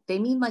no, they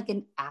mean like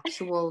an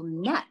actual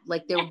net.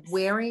 Like they're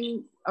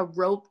wearing a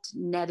roped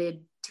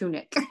netted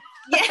tunic.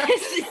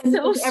 Yes.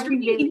 So every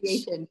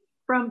variation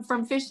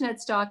from fishnet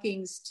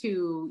stockings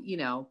to,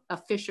 a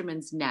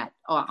fisherman's net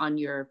on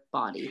your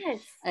body.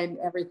 Yes. And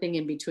everything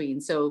in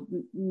between. So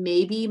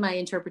maybe my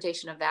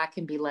interpretation of that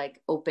can be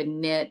like open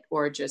knit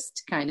or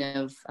just kind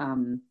of,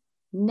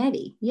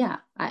 netty. Yeah.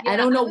 I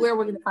don't know where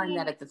we're going to find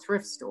that at the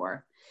thrift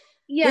store.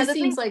 Yeah. This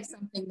seems like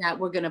something that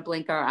we're going to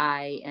blink our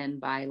eye, and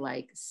by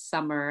like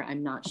summer,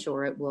 I'm not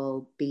sure it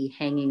will be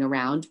hanging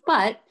around,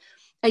 but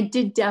I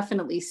did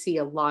definitely see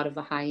a lot of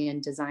the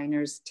high-end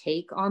designers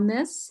take on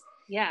this.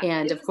 Yeah.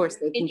 And of course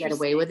they can get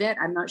away with it.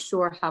 I'm not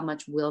sure how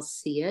much we'll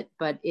see it,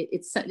 but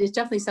it's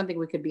definitely something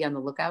we could be on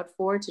the lookout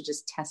for to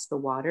just test the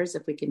waters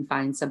if we can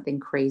find something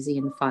crazy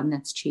and fun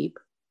that's cheap.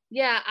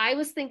 Yeah. I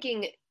was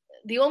thinking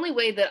the only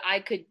way that I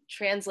could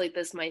translate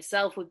this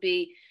myself would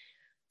be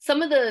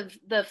some of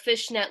the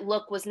fishnet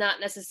look was not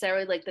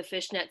necessarily like the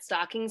fishnet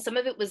stocking. Some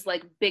of it was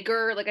like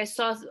bigger. Like I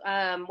saw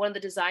one of the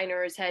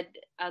designers had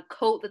a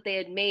coat that they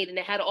had made, and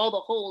it had all the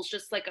holes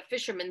just like a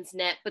fisherman's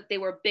net, but they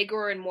were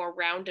bigger and more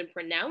round and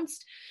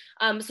pronounced.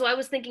 So I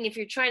was thinking if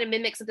you're trying to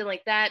mimic something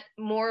like that,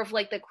 more of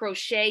like the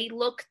crochet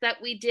look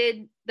that we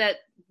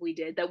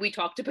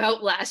talked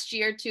about last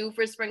year too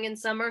for spring and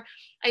summer.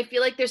 I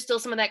feel like there's still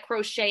some of that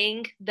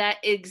crocheting that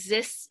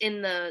exists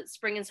in the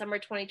spring and summer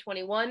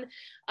 2021.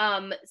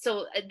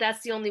 So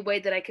that's the only way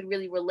that I could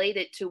really relate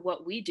it to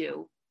what we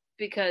do,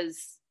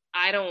 because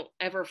I don't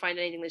ever find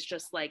anything that's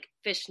just like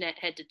fishnet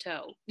head to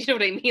toe. You know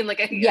what I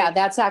mean?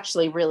 That's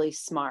actually really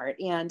smart.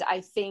 And I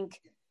think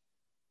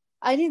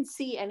I didn't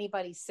see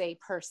anybody say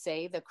per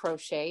se the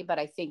crochet, but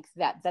I think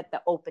that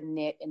the open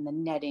knit and the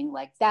netting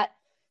like that,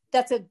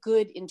 that's a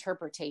good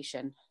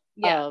interpretation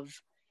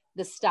of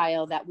the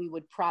style that we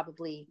would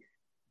probably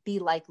be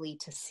likely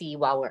to see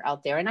while we're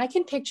out there. And I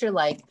can picture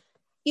like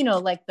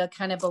the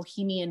kind of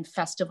bohemian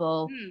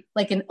festival,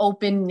 like an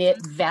open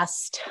knit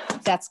vest.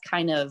 That's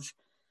kind of,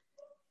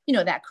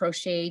 that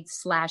crocheted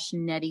 /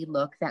 netty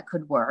look that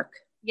could work.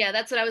 Yeah,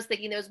 that's what I was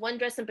thinking. There was one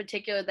dress in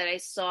particular that I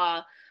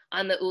saw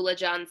on the Ulla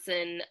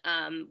Johnson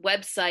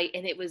website,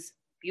 and it was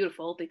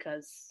beautiful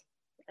because,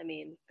 I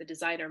mean, the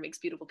designer makes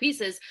beautiful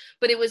pieces,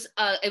 but it was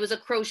a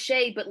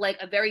crochet, but like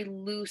a very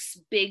loose,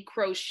 big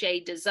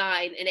crochet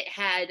design, and it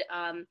had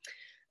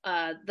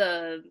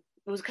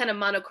it was kind of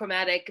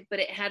monochromatic, but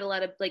it had a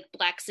lot of like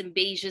blacks and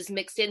beiges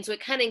mixed in, so it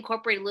kind of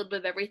incorporated a little bit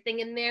of everything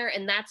in there,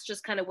 and that's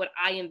just kind of what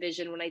I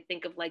envision when I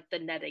think of like the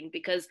netting,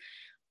 because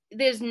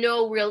there's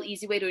no real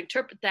easy way to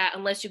interpret that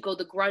unless you go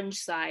the grunge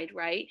side,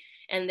 right?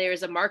 And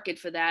there's a market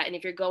for that. And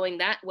if you're going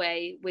that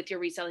way with your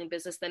reselling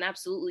business, then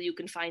absolutely you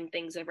can find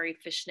things that are very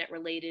fishnet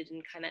related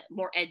and kind of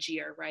more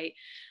edgier, right?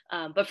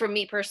 But for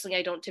me personally,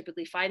 I don't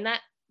typically find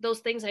those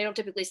things. I don't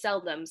typically sell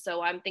them.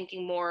 So I'm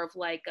thinking more of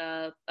like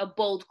a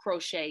bold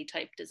crochet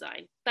type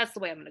design. That's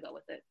the way I'm going to go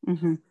with it.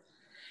 Mm-hmm.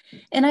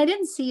 And I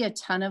didn't see a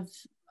ton of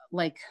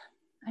like,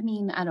 I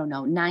mean, I don't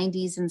know,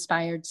 90s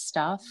inspired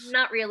stuff.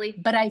 Not really.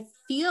 But I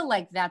feel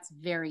like that's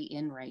very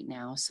in right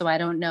now. So I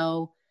don't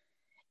know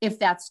if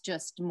that's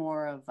just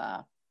more of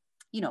a,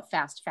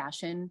 fast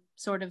fashion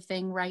sort of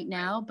thing right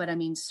now. But I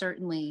mean,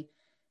 certainly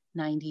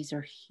 90s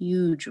are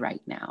huge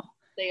right now.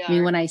 They are. I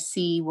mean, when I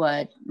see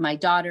what my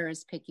daughter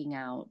is picking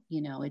out,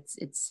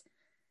 it's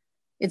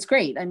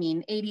great. I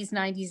mean, 80s,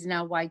 90s,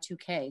 now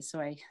Y2K.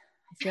 So I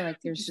feel like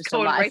there's just a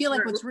lot. I feel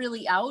like what's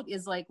really out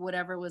is like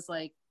whatever was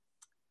like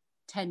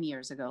 10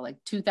 years ago, like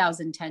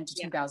 2010 to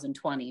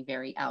 2020,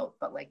 very out.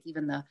 But like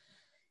even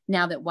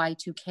now that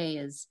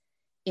Y2K is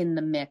in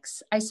the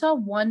mix, I saw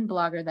one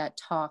blogger that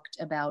talked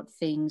about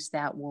things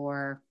that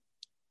were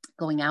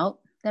going out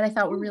that I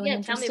thought were really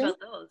interesting. Tell me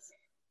about those.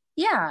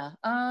 Yeah.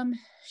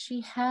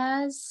 She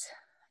has,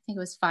 I think it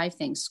was 5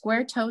 things.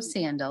 Square toe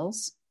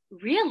sandals.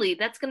 Really?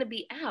 That's going to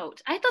be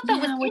out. I thought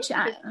that was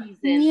season.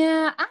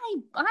 Yeah,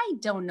 I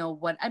don't know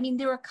what, I mean,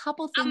 there were a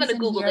couple things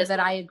in here that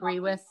I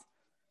agree with.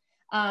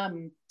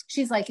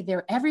 She's like,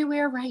 they're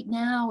everywhere right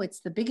now. It's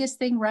the biggest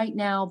thing right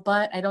now,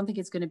 but I don't think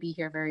it's going to be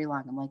here very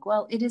long. I'm like,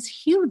 well, it is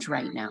huge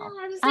right now.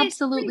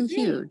 Absolutely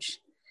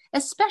huge,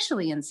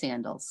 especially in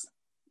sandals.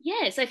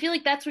 Yes, I feel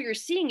like that's where you're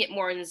seeing it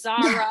more in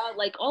Zara,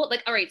 all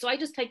right. So I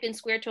just typed in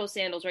square toe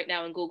sandals right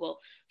now in Google.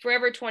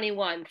 Forever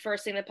 21,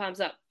 first thing that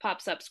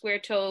pops up, square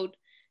toed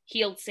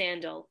heeled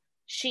sandal.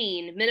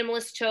 Shein,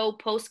 minimalist toe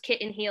post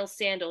kitten heel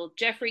sandal.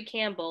 Jeffrey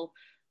Campbell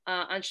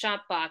on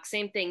Shopbox,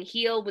 same thing,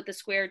 heel with the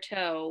square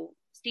toe.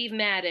 Steve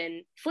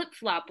Madden,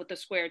 flip-flop with the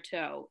square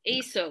toe.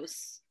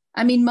 ASOS.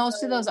 I mean,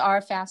 most of those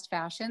are fast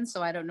fashion,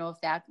 so I don't know if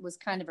that was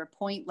kind of her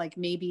point. Like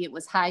maybe it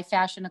was high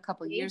fashion a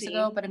couple of years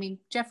ago, but I mean,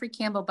 Jeffrey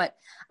Campbell, but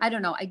I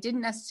don't know. I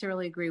didn't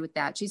necessarily agree with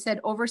that. She said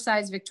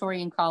oversized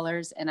Victorian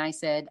collars, and I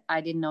said,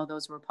 I didn't know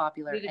those were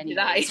popular anyway.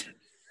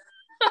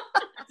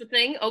 That's a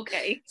thing?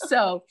 Okay.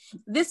 So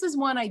this is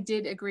one I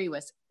did agree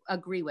with.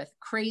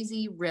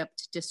 Crazy,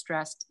 ripped,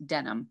 distressed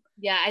denim.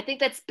 Yeah, I think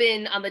that's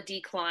been on the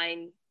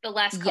decline the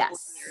last couple of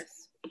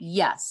years.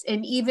 Yes.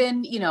 And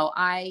even,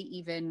 I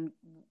even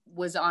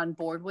was on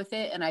board with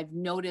it. And I've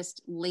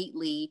noticed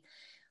lately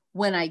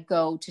when I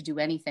go to do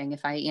anything,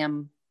 if I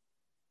am,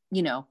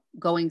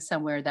 going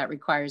somewhere that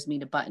requires me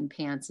to button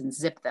pants and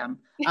zip them,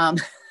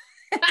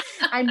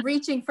 I'm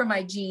reaching for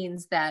my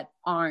jeans that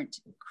aren't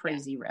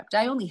crazy ripped.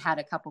 I only had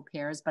a couple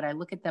pairs, but I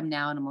look at them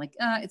now and I'm like,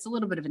 it's a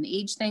little bit of an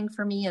age thing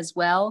for me as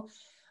well.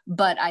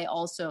 But I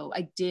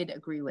did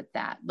agree with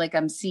that. Like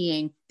I'm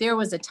seeing, there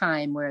was a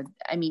time where,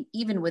 I mean,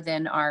 even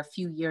within our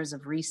few years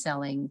of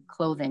reselling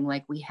clothing,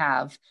 like we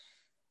have,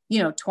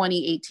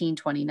 2018,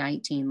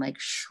 2019, like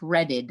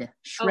shredded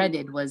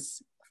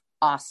was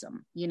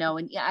awesome,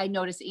 and I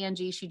noticed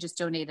Angie, she just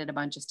donated a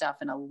bunch of stuff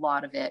and a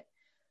lot of it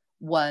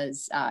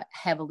was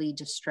heavily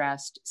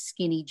distressed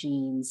skinny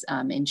jeans.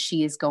 And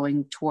she is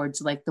going towards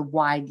like the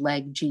wide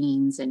leg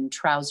jeans and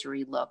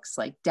trousery looks,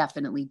 like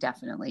definitely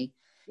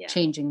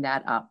changing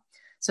that up.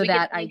 So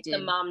that I did the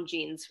mom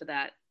jeans for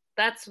that.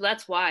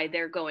 That's why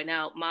they're going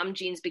out. Mom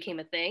jeans became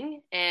a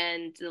thing,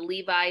 and the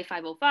Levi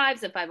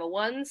 505s and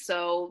 501s.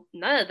 So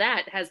none of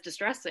that has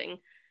distressing.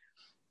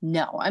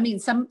 No, I mean,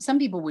 some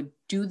people would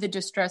do the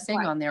distressing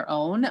on their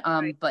own.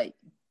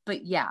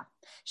 But yeah,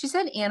 she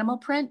said animal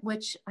print,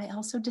 which I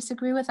also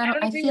disagree with.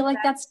 I feel like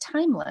that's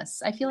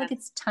timeless. I feel like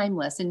it's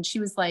timeless. And she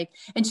was like,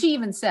 and she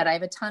even said, I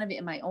have a ton of it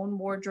in my own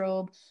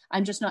wardrobe.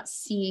 I'm just not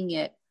seeing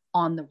it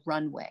on the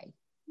runway.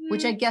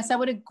 Which I guess I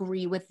would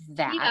agree with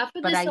that. Yeah,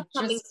 for this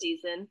upcoming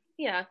season.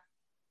 Yeah.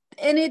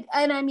 And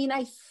I mean,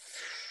 not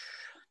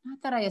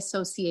that I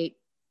associate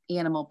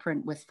animal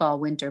print with fall,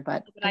 winter,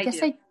 but I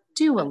guess I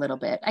do a little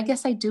bit. I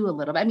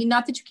mean,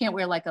 not that you can't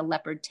wear like a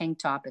leopard tank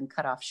top and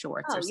cut off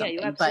shorts or something,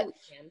 you absolutely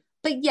can.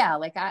 But yeah,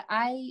 like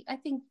I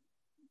think,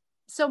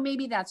 so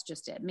maybe that's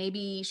just it.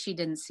 Maybe she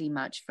didn't see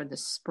much for the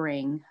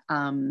spring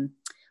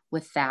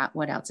with that.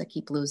 What else? I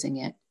keep losing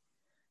it.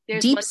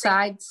 There's deep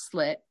side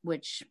slit,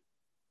 which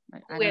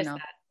I don't know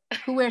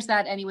who wears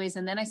that anyways.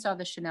 And then I saw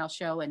the Chanel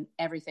show and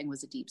everything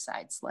was a deep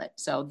side slit.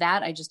 So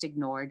that I just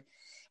ignored.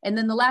 And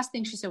then the last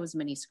thing she said was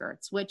mini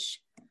skirts,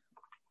 which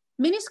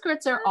Mini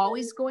skirts are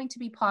always going to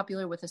be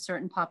popular with a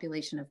certain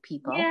population of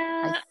people.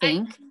 Yeah, I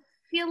think.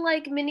 I feel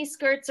like mini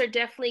skirts are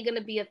definitely going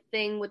to be a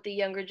thing with the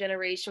younger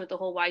generation with the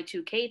whole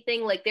Y2K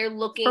thing. Like they're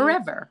looking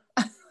forever.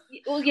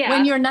 Well, yeah.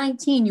 When you're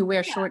 19, you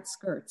wear short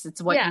skirts.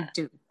 It's what you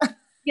do.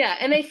 Yeah,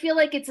 and I feel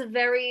like it's a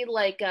very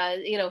like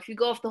if you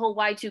go off the whole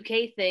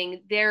Y2K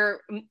thing, they're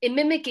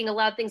mimicking a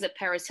lot of things that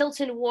Paris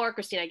Hilton wore,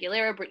 Christina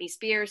Aguilera, Britney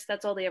Spears.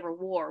 That's all they ever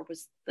wore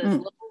was the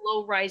little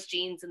low-rise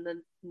jeans and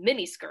the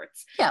mini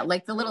skirts. Yeah,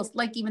 like the little,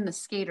 like even the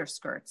skater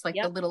skirts, like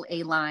the little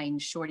A-line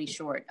shorty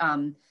short.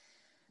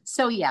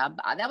 So yeah,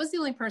 that was the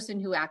only person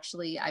who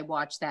actually I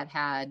watched that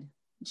had.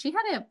 She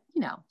had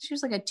she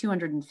was like a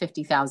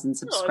 250,000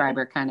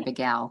 subscriber kind of a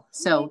gal.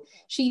 So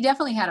she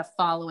definitely had a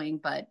following,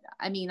 but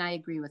I mean, I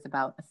agree with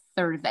about a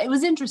third of that. It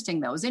was interesting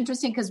though. It was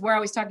interesting because we're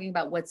always talking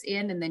about what's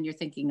in and then you're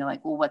thinking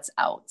like, well, what's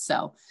out?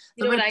 So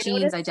the ripped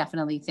jeans, I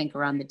definitely think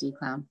are on the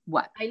decline.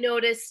 What? I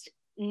noticed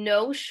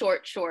no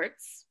short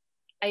shorts.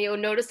 I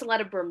noticed a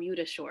lot of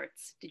Bermuda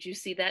shorts. Did you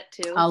see that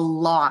too? A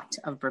lot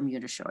of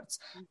Bermuda shorts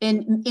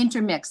and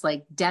intermixed,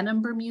 like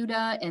denim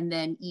Bermuda, and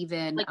then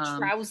even like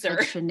trouser.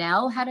 Like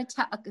Chanel had a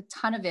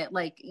ton of it,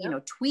 like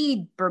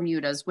tweed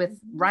Bermudas with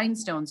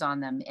rhinestones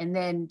on them, and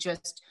then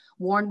just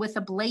worn with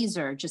a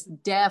blazer. Just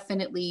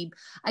definitely,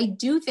 I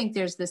do think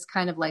there's this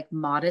kind of like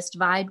modest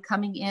vibe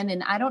coming in,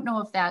 and I don't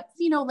know if that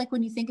like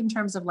when you think in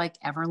terms of like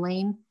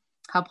Everlane,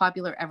 how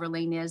popular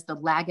Everlane is, the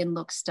lag-in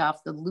look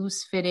stuff, the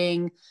loose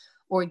fitting,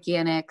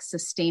 organic,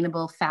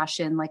 sustainable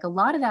fashion, like a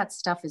lot of that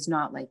stuff is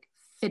not like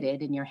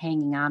fitted and you're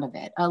hanging out of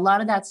it. A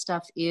lot of that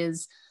stuff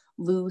is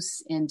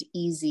loose and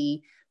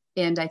easy.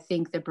 And I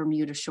think the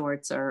Bermuda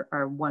shorts are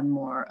one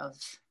more of,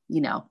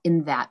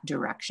 in that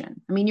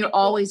direction. I mean, you're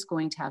always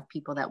going to have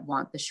people that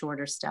want the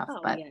shorter stuff,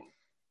 but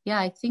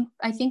I think,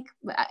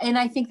 and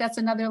I think that's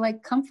another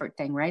like comfort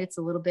thing, right? It's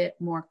a little bit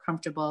more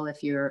comfortable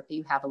if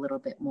you have a little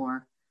bit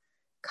more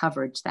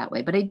coverage that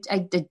way. But I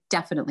did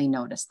definitely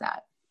notice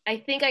that. I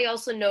think I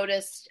also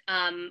noticed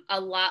a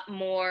lot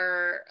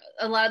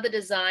of the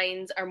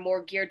designs are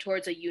more geared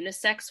towards a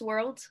unisex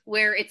world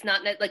where it's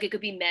not like it could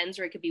be men's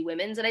or it could be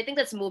women's. And I think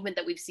that's a movement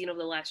that we've seen over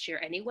the last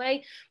year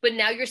anyway. But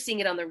now you're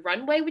seeing it on the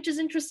runway, which is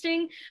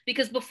interesting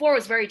because before it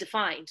was very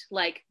defined.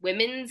 Like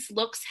women's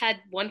looks had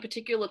one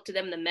particular look to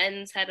them. The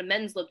men's had a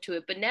men's look to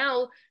it. But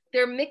now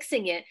they're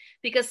mixing it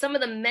because some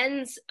of the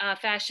men's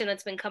fashion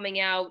that's been coming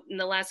out in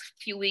the last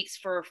few weeks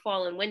for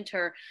fall and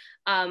winter,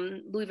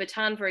 Louis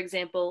Vuitton, for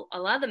example, a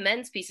lot of the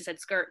men's pieces had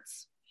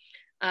skirts.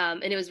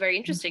 And it was very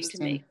interesting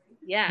to me.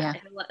 Yeah.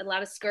 A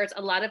lot of skirts,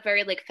 a lot of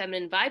very like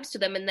feminine vibes to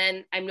them. And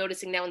then I'm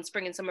noticing now in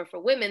spring and summer for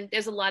women,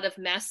 there's a lot of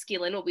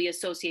masculine, what we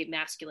associate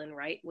masculine,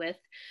 right, with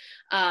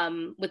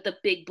the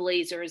big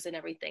blazers and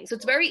everything. So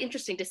it's very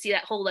interesting to see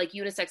that whole like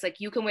unisex,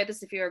 like you can wear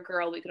this if you're a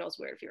girl, but you can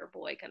also wear it if you're a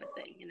boy kind of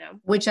thing,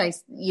 Which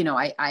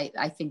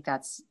I think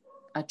that's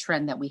a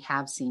trend that we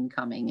have seen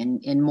coming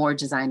and more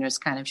designers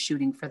kind of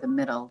shooting for the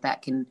middle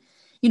that can,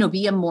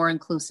 be a more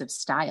inclusive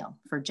style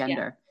for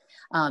gender.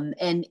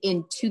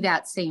 And to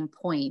that same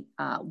point,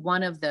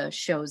 one of the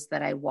shows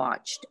that I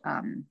watched,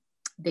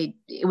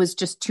 it was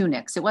just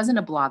tunics. It wasn't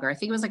a blogger. I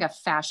think it was like a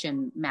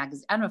fashion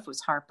magazine. I don't know if it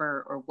was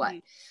Harper or what,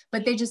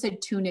 but they just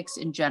said tunics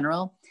in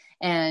general.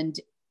 And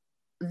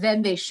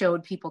then they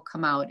showed people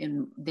come out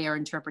in their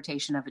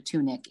interpretation of a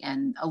tunic.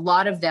 And a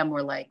lot of them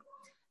were like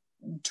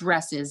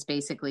dresses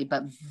basically,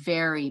 but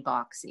very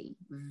boxy.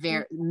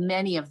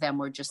 Many of them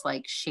were just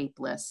like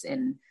shapeless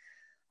and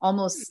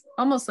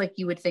almost like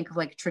you would think of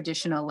like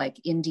traditional,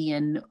 like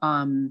Indian,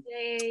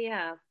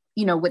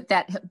 with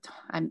that,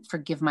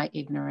 forgive my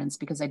ignorance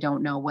because I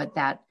don't know what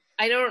that,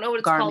 I don't know what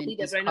it's called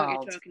either, but I know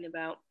what you're talking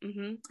about.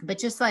 Mm-hmm. But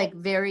just like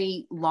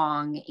very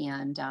long.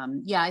 And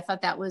I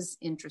thought that was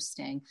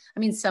interesting.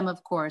 I mean, some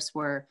of course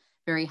were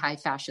very high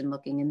fashion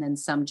looking and then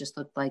some just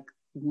looked like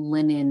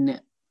linen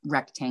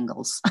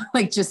rectangles,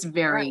 like just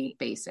very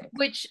basic.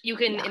 Which you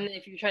can, and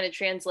if you're trying to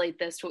translate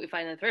this to what we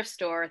find in the thrift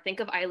store, think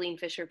of Eileen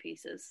Fisher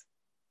pieces.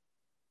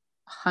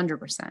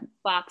 100%.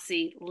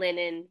 Boxy,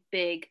 linen,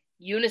 big,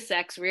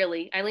 unisex,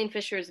 really. Eileen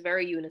Fisher is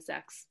very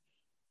unisex.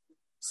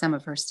 Some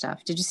of her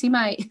stuff. Did you see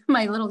my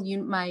little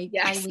Eileen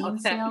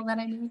sale that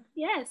I made?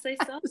 Yes, I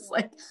saw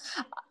that.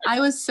 I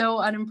was so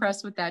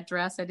unimpressed with that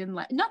dress. I didn't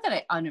like, not that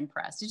I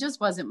unimpressed. It just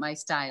wasn't my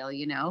style,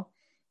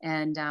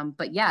 And,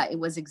 but yeah, it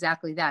was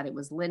exactly that. It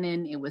was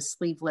linen. It was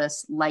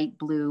sleeveless, light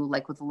blue,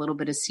 like with a little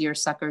bit of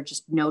seersucker,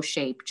 just no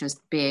shape,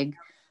 just big,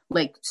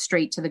 like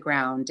straight to the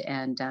ground.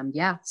 And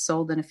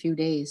sold in a few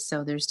days.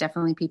 So there's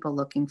definitely people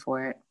looking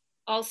for it.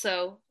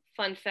 Also,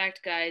 fun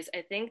fact, guys,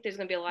 I think there's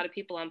going to be a lot of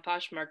people on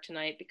Poshmark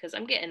tonight because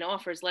I'm getting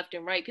offers left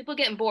and right. People are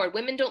getting bored.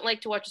 Women don't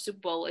like to watch a Super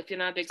Bowl if you're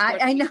not a big sports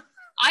I know.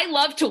 I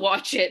love to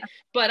watch it,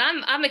 but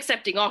I'm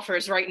accepting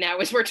offers right now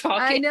as we're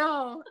talking. I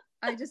know.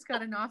 I just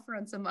got an offer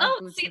on some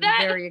boots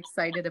I'm very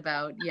excited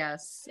about.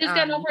 Yes. Just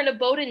got an offer in a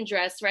Bowden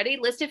dress, ready?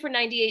 Listed for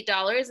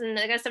 $98 and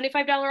I got a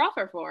 $75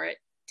 offer for it.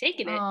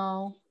 Taking it.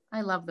 Oh,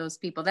 I love those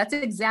people. That's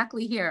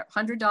exactly here.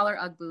 $100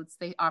 UGG boots.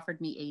 They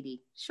offered me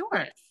 $80.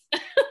 Sure.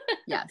 Yes.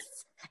 Yes.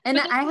 And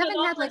I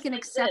haven't had like an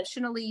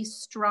exceptionally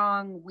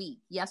strong week.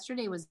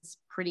 Yesterday was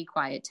pretty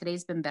quiet.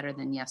 Today's been better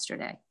than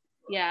yesterday.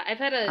 Yeah, I've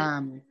had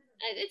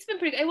it's been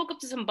pretty, I woke up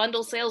to some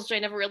bundle sales, which I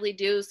never really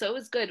do, so it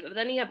was good. But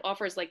then you have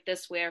offers like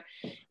this where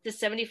the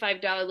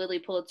 $75 Lily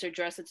Pulitzer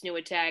dress, it's new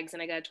at Tags,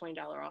 and I got a $20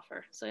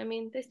 offer. So, I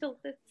mean, it's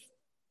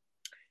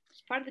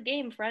part of the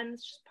game,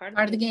 friends. Just part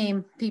of the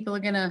game. People are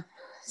going to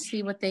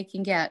see what they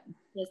can get.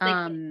 Yes,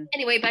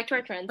 anyway, back to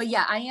our trends. But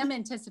yeah, I am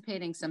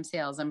anticipating some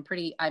sales.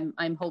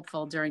 I'm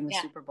hopeful during the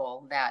Super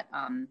Bowl that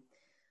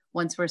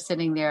once we're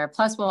sitting there,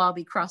 plus we'll all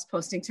be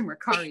cross-posting to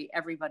Mercari,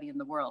 everybody in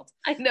the world.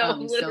 I know,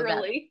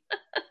 literally.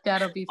 So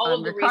that'll be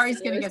fun.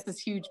 Mercari's going to get this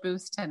huge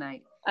boost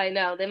tonight. I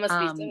know. They must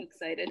be so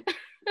excited.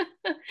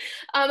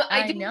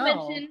 I do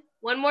mention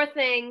one more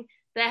thing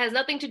that has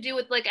nothing to do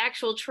with like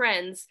actual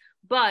trends,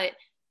 but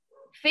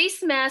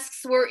face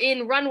masks were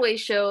in runway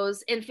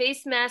shows, and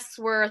face masks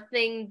were a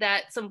thing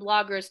that some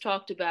bloggers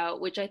talked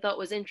about, which I thought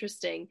was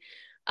interesting.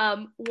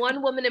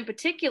 One woman in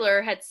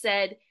particular had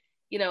said,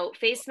 you know,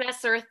 face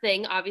masks are a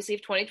thing, obviously,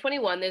 of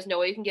 2021. There's no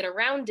way you can get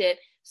around it.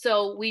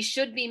 So we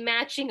should be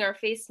matching our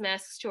face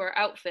masks to our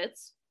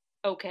outfits.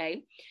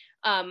 Okay.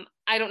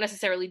 I don't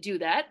necessarily do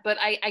that, but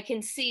I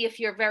can see if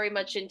you're very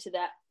much into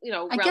that, you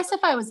know. I guess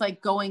if I was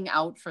like going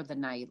out for the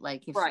night,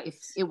 like if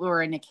it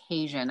were an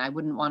occasion, I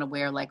wouldn't want to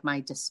wear like my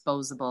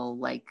disposable,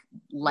 like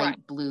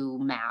light blue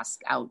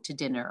mask out to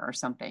dinner or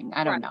something.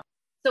 I don't know.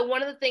 So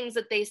one of the things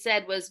that they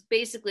said was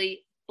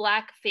basically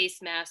black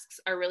face masks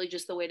are really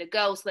just the way to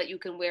go, so that you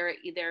can wear it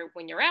either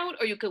when you're out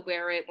or you could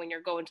wear it when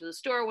you're going to the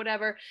store or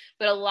whatever.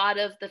 But a lot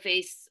of the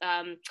face masks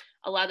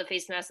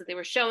that they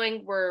were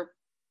showing were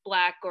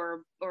black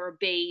or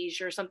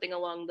beige or something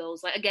along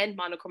those, like, again,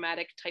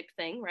 monochromatic type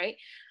thing, right?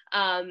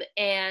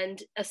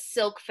 And a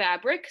silk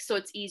fabric, so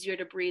it's easier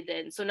to breathe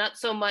in. So not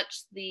so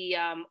much the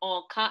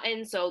all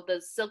cotton. So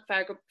the silk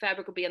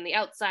fabric would be on the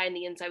outside, and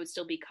the inside would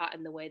still be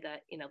cotton, the way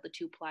that, you know, the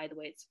 2-ply, the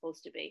way it's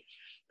supposed to be.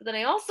 But then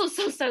I also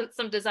saw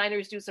some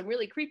designers do some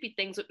really creepy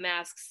things with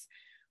masks,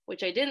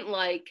 which I didn't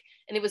like.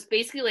 And it was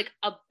basically like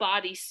a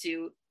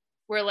bodysuit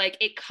where like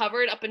it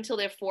covered up until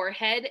their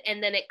forehead,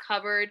 and then it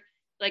covered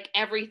like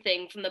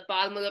everything from the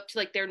bottom up to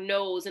like their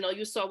nose, and all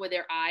you saw were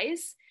their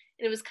eyes.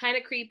 And it was kind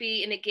of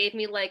creepy, and it gave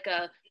me like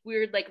a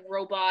weird like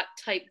robot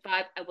type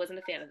vibe. I wasn't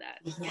a fan of that.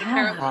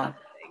 Yeah,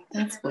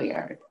 that's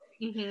weird.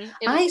 Mm-hmm.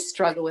 I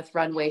struggle with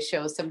runway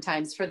shows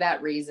sometimes for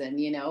that reason.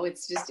 You know,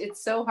 it's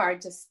so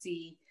hard to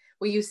see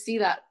where you see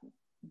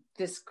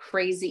this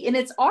crazy, and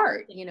it's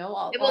art. You know,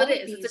 all it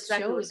is. It's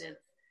exactly what it is.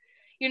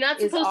 You're not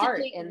supposed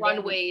to take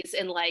runways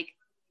and like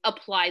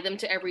apply them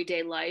to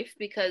everyday life,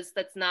 because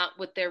that's not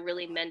what they're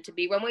really meant to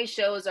be. Runway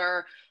shows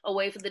are a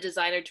way for the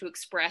designer to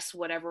express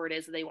whatever it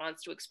is that they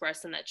want to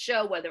express in that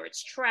show, whether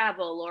it's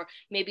travel or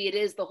maybe it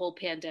is the whole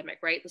pandemic,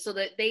 right? So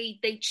that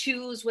they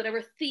choose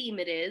whatever theme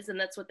it is, and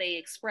that's what they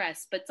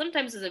express. But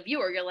sometimes as a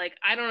viewer, you're like,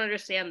 I don't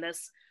understand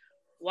this.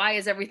 Why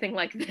is everything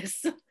like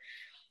this?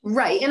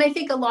 Right. And I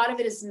think a lot of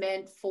it is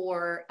meant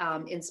for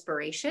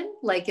inspiration,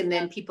 like, and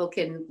then people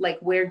can, like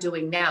we're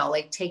doing now,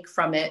 like take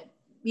from it,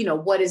 you know,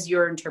 what is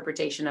your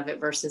interpretation of it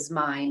versus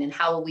mine, and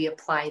how will we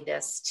apply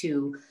this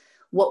to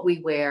what we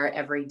wear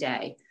every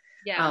day?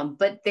 Yeah.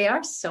 But they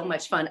are so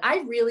much fun. I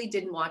really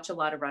didn't watch a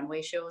lot of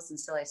runway shows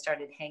until I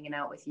started hanging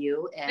out with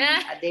you,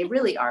 and they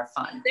really are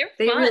fun.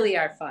 They really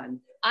are fun.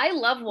 I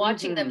love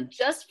watching them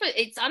just for,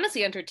 it's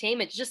honestly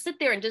entertainment. Just sit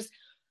there and just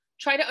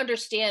try to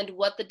understand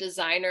what the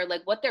designer,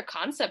 like what their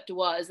concept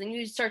was. And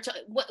you start to,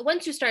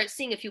 once you start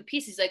seeing a few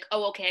pieces, like,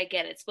 oh, okay, I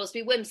get it. It's supposed to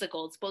be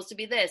whimsical. It's supposed to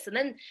be this. And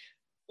then,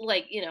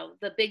 like, you know,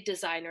 the big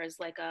designers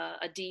like a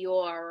Dior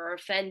or a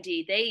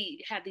Fendi, they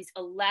have these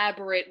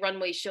elaborate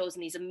runway shows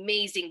and these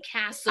amazing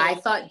castles. I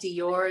thought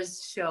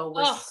Dior's show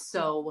was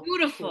so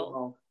beautiful.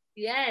 Cool.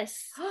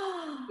 Yes.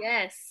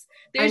 Yes.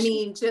 I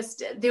mean,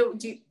 just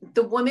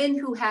the woman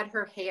who had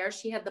her hair,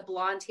 she had the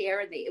blonde hair,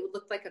 and it would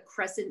look like a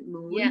crescent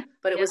moon,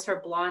 but it was her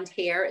blonde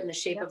hair in the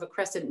shape of a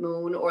crescent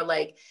moon, or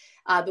like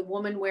the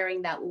woman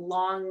wearing that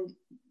long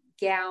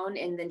gown,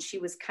 and then she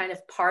was kind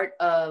of part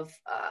of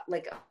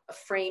like a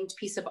framed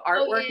piece of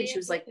artwork, and she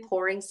was like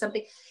pouring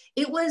something.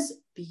 It was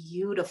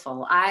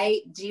beautiful.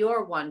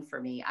 Dior won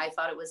for me. I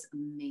thought it was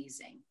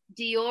amazing.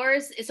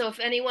 Dior's, so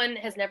if anyone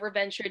has never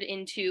ventured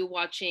into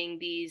watching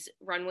these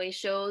runway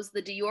shows,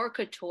 the Dior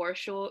Couture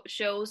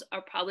shows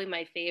are probably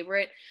my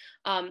favorite.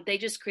 They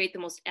just create the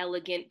most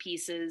elegant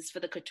pieces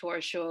for the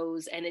couture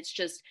shows, and it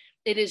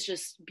is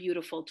just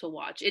beautiful to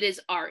watch. It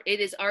is art. It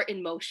is art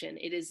in motion.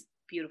 It is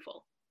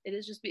beautiful. It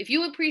is just, if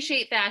you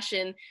appreciate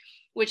fashion,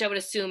 which I would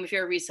assume if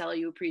you're a reseller,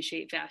 you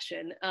appreciate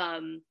fashion,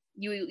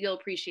 you'll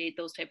appreciate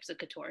those types of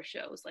couture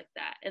shows like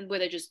that, and where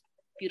they're just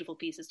beautiful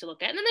pieces to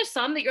look at. And then there's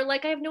some that you're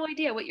like, I have no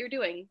idea what you're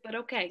doing, but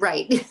okay.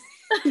 Right.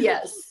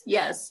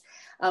 Yes.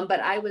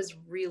 But I was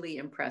really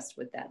impressed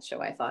with that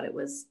show. I thought it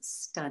was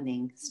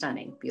stunning,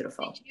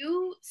 beautiful. Did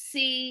you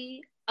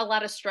see a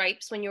lot of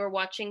stripes when you were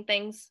watching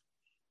things?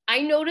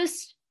 I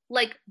noticed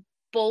like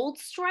bold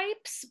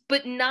stripes,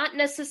 but not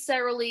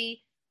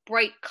necessarily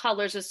bright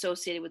colors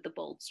associated with the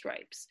bold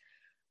stripes.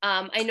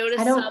 I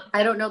noticed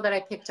I don't know that I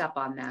picked up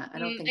on that. I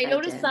don't think I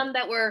noticed did. some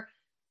that were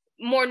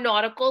more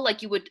nautical,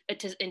 like you would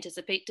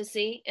anticipate to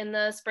see in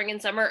the spring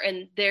and summer.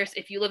 And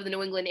if you live in the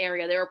New England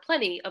area, there are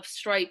plenty of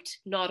striped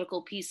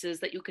nautical pieces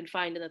that you can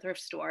find in the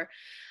thrift store.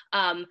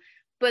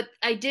 But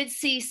I did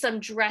see some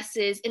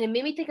dresses, and it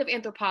made me think of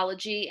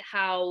Anthropologie,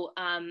 how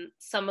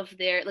some of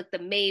their, like the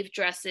Maeve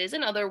dresses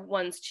and other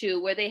ones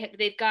too, where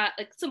they've got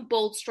like some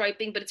bold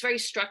striping, but it's very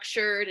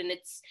structured, and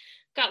it's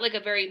got like a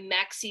very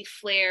maxi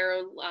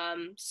flare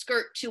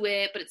skirt to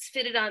it, but it's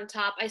fitted on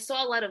top. I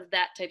saw a lot of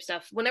that type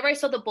stuff. Whenever I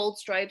saw the bold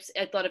stripes,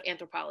 I thought of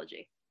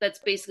Anthropologie. That's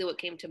basically what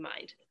came to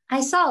mind.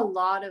 I saw a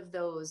lot of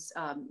those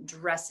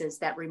dresses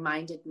that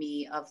reminded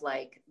me of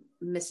like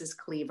Mrs.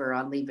 Cleaver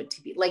on Leave It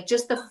to Be, like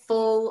just the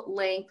full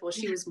length. Well,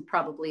 she was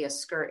probably a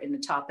skirt in the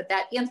top, but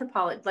that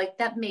Anthropologie, like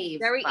that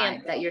Maeve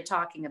vibe that you're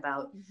talking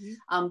about,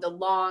 the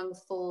long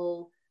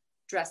full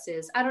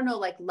dresses, I don't know,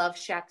 like Love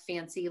Shack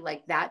fancy,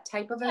 like that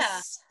type of a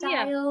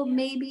style,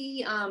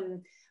 maybe.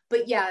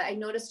 But yeah, I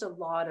noticed a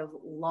lot of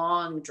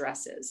long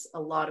dresses.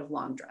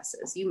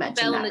 You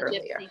mentioned that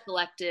earlier. Gypsy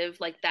Collective,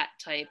 like that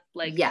type,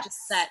 like yes, just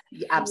that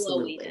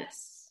absolutely,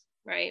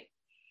 right?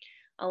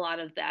 A lot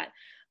of that.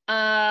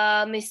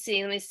 Let me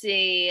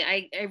see.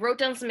 I wrote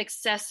down some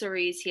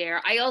accessories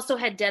here. I also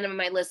had denim on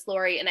my list,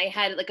 Lori, and I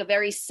had like a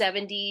very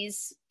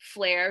 70s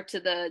flair to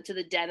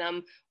the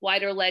denim,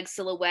 wider leg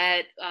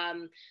silhouette,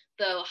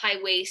 the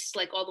high waist,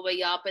 like all the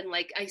way up. And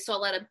like, I saw a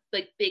lot of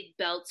like big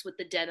belts with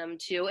the denim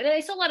too. And I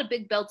saw a lot of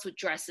big belts with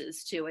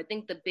dresses too. I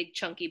think the big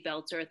chunky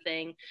belts are a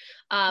thing.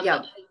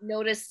 I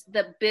noticed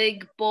the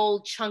big,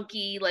 bold,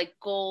 chunky, like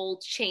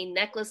gold chain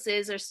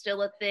necklaces are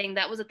still a thing.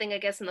 That was a thing, I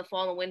guess, in the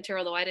fall and winter,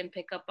 although I didn't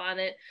pick up on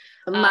it.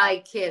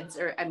 My kids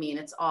are, I mean,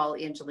 it's all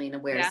Angelina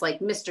wears, like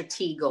Mr.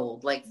 T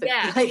Gold, like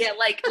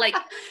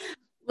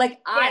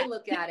I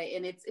look at it,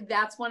 and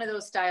that's one of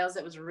those styles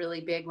that was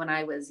really big when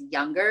I was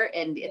younger,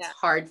 and it's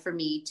hard for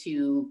me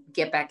to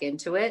get back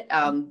into it.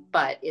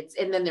 But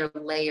and then they're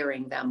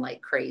layering them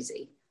like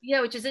crazy.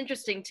 Yeah, which is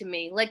interesting to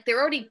me. Like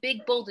they're already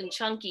big, bold, and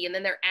chunky, and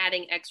then they're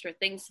adding extra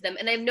things to them.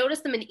 And I've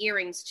noticed them in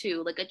earrings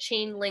too, like a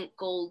chain link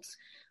gold,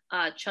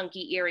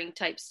 chunky earring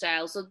type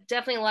style. So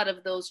definitely a lot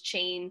of those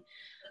chain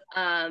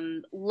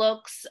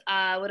looks.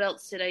 What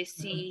else did I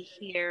see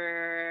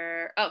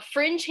here?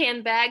 Fringe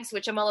handbags,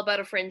 which I'm all about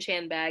a fringe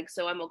handbag,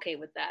 so I'm okay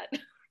with that.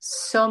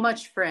 So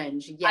much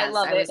fringe. Yes,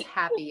 I was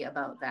happy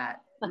about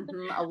that.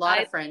 A lot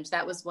of fringe.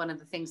 That was one of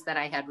the things that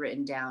I had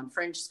written down.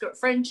 Fringe,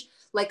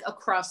 like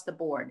across the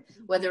board,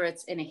 whether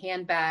it's in a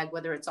handbag,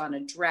 whether it's on a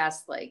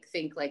dress, like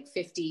think like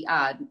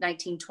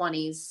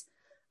 1920s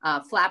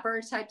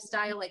flapper type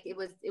style. Like it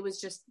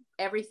was just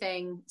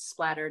everything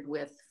splattered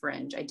with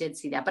fringe. I did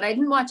see that, but I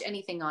didn't watch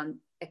anything on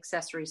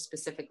accessories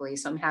specifically,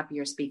 so I'm happy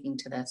you're speaking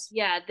to this.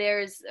 Yeah,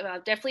 there's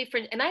definitely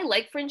fringe, and I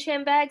like fringe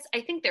handbags.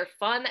 I think they're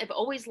fun. I've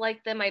always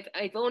liked them.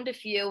 I've owned a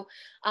few.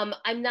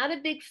 I'm not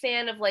a big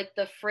fan of like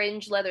the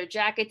fringe leather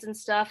jackets and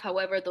stuff.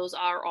 However, those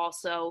are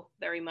also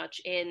very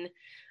much in.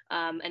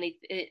 And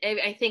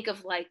I think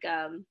of like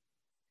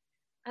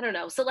I don't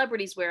know,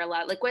 celebrities wear a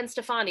lot. Like Gwen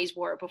Stefani's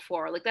wore it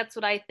before. Like that's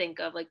what I think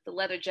of, like the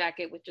leather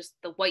jacket with just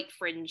the white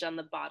fringe on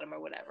the bottom or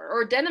whatever,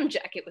 or a denim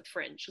jacket with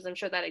fringe, because I'm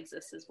sure that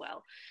exists as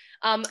well.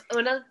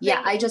 Another thing,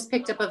 I just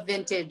picked up a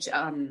vintage.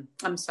 I'm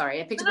sorry,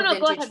 I picked up a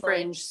vintage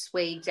fringe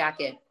suede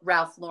jacket,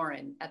 Ralph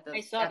Lauren at the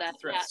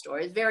thrift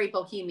store. It's very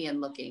bohemian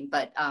looking,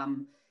 but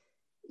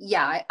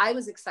I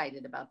was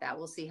excited about that.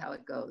 We'll see how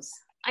it goes.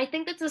 I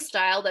think that's a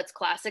style that's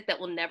classic that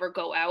will never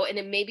go out,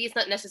 and maybe it's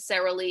not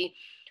necessarily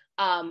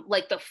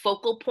like the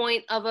focal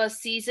point of a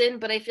season,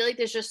 but I feel like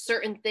there's just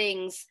certain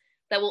things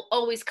that will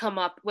always come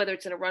up, whether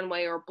it's in a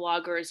runway or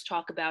bloggers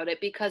talk about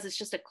it, because it's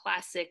just a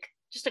classic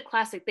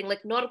thing.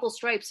 Like nautical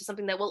stripes is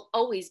something that will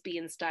always be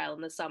in style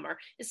in the summer,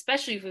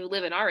 especially if you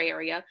live in our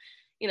area.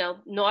 You know,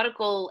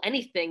 nautical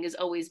anything is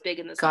always big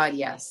in the summer. God,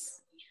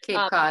 yes.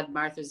 Cape Cod,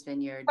 Martha's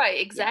Vineyard. Right,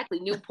 exactly.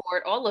 Yeah.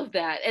 Newport, all of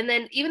that. And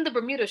then even the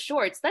Bermuda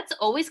shorts, that's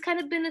always kind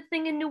of been a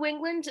thing in New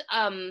England,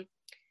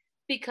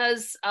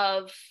 because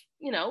of,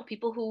 you know,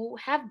 people who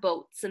have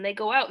boats and they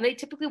go out and they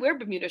typically wear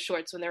Bermuda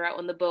shorts when they're out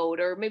on the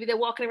boat, or maybe they're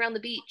walking around the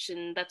beach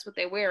and that's what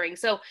they're wearing.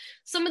 So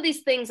some of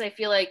these things I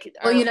feel like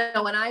well, you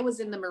know, when I was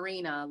in the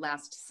marina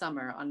last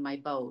summer on my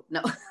boat,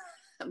 no,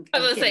 I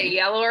was going to say,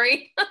 yeah,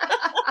 Lori.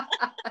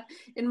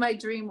 In my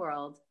dream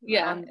world.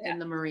 In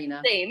the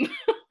marina. Same.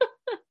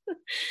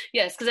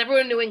 Yes, because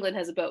everyone in New England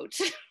has a boat.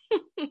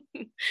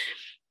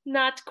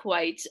 Not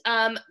quite.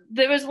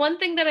 There was one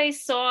thing that I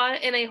saw,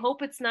 and I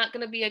hope it's not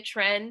going to be a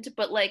trend,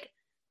 but like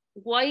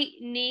white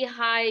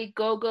knee-high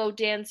go-go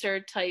dancer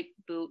type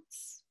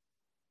boots.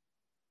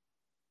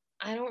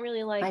 I don't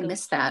really like them. I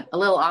missed that. A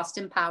little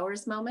Austin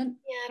Powers moment.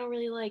 Yeah, I don't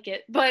really like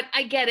it, but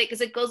I get it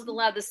because it goes with a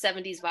lot of the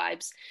 70s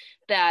vibes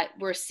that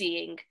we're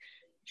seeing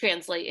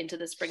translate into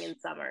the spring and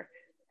summer.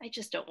 I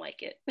just don't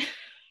like it.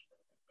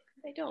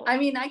 I don't. I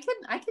mean, I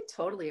could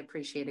totally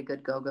appreciate a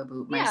good go-go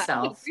boot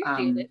myself. I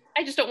appreciate it.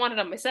 I just don't want it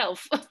on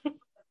myself.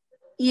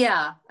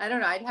 Yeah, I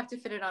don't know. I'd have to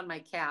fit it on my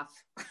calf.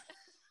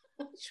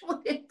 Which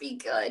would it be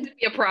good? It'd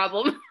be a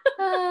problem.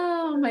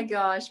 Oh my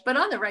gosh. But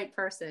on the right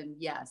person,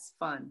 yes,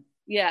 fun.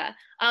 Yeah.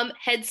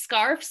 Head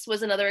scarves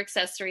was another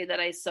accessory that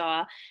I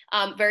saw.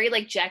 Very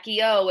like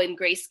Jackie O and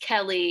Grace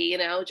Kelly, you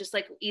know, just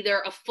like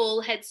either a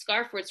full head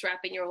scarf where it's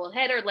wrapping your whole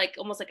head or like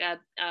almost like a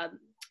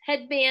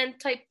headband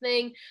type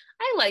thing.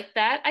 I like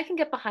that. I can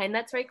get behind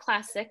that. It's very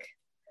classic.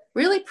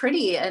 Really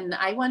pretty. And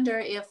I wonder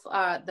if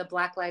the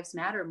Black Lives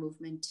Matter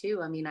movement too.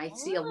 I mean, I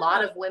see a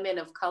lot of women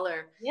of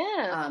color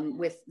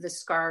with the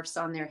scarves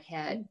on their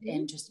head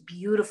and just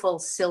beautiful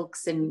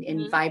silks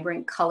and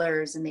vibrant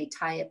colors, and they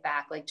tie it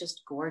back, like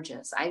just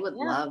gorgeous. I would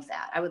love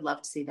that. I would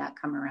love to see that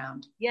come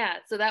around. Yeah.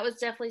 So that was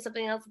definitely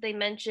something else that they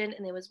mentioned.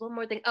 And there was one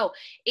more thing. Oh,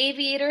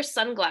 aviator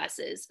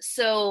sunglasses.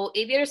 So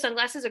aviator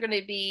sunglasses are going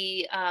to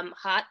be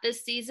hot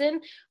this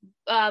season.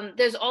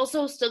 There's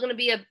also still going to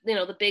be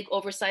the big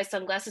oversized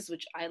sunglasses,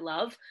 which I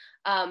love.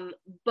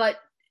 But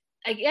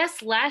I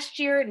guess last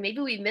year, and maybe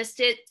we missed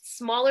it,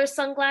 smaller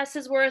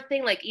sunglasses were a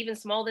thing, like even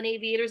smaller than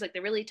aviators, like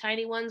the really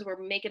tiny ones were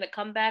making a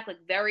comeback, like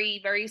very,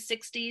 very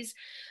 60s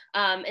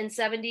and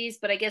 70s.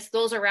 But I guess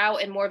those are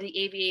out and more of the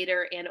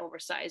aviator and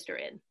oversized are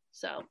in.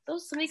 So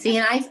those. See,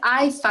 and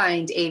I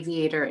find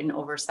aviator and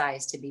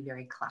oversized to be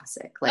very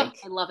classic. Like,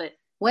 I love it.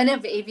 When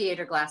have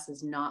aviator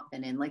glasses not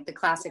been in, like the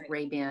classic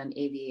Ray-Ban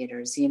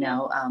aviators, you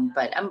know?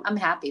 But I'm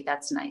happy.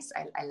 That's nice.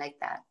 I like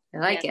that. I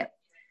like it.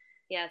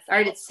 Yes. All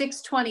right. It's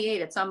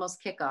 6:28. It's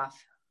almost kickoff.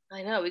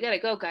 I know. We got to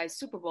go, guys.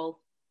 Super Bowl.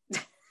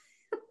 This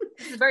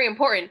is very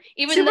important.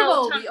 Even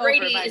though Tom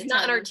Brady is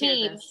not on our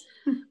team,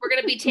 we're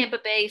going to be Tampa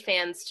Bay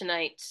fans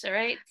tonight. All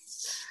right.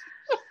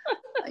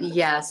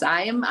 Yes,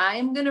 I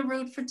am going to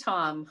root for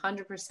Tom.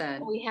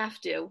 100%. We have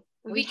to.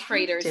 We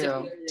traitors.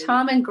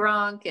 Tom and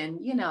Gronk, and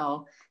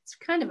it's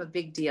kind of a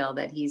big deal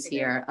that he's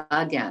here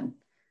again.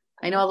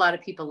 I know a lot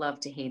of people love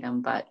to hate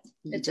him, but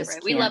it's just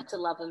right. We love to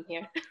love him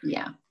here.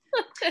 Yeah.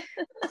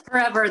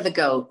 Forever the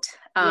GOAT.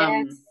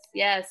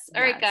 Yes.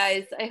 All right,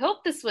 guys. I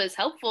hope this was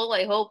helpful.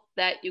 I hope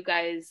that you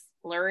guys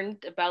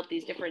learned about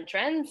these different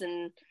trends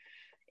and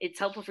it's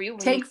helpful for you.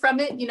 Take from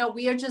it,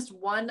 we are just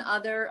one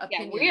other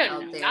opinion out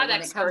there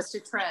when it comes to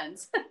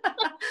trends.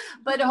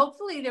 But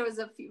hopefully there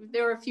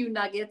were a few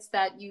nuggets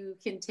that you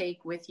can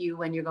take with you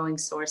when you're going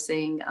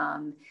sourcing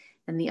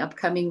in the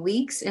upcoming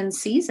weeks and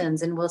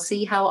seasons. And we'll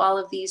see how all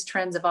of these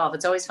trends evolve.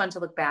 It's always fun to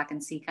look back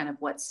and see kind of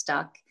what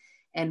stuck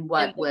and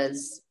what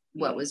was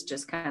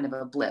just kind of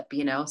a blip,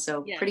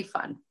 so pretty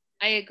fun.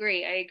 I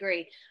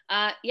agree.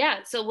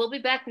 So we'll be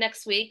back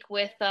next week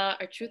with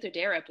our Truth or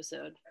Dare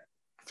episode.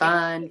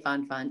 Fun.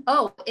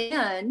 Oh,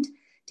 and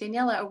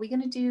Daniela, are we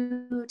going to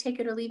do Take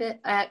It or Leave It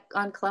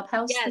on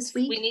Clubhouse this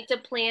week? We need to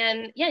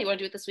plan. Yeah, you want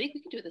to do it this week?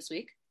 We can do it this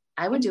week.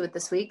 I would do it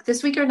this week.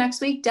 This week or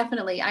next week?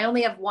 Definitely. I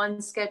only have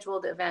one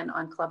scheduled event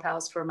on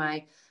Clubhouse for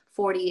my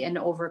 40 and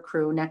over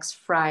crew next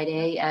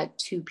Friday at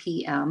 2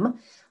 p.m.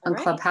 on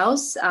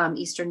Clubhouse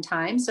Eastern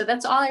time. So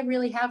that's all I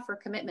really have for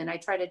commitment. I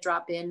try to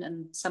drop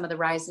in some of the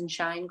Rise and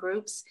Shine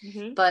groups,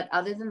 but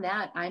other than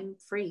that, I'm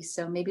free.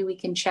 So maybe we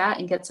can chat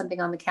and get something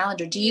on the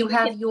calendar. Do you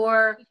have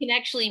We can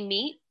actually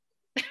meet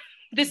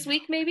this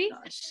week, maybe?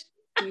 Gosh,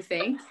 do you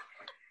think?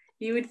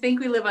 You would think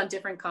we live on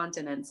different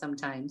continents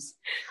sometimes.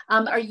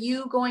 Are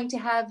you going to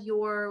have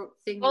your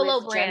thing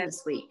with Jen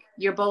this week?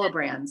 Your Bolo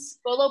Brands.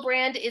 Bolo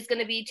Brand is going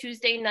to be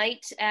Tuesday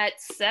night at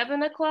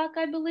 7:00,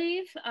 I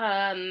believe.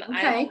 I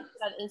have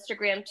on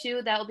Instagram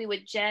too. That will be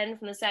with Jen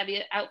from the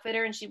Savvy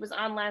Outfitter, and she was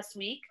on last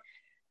week.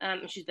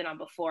 She's been on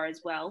before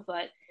as well,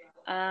 but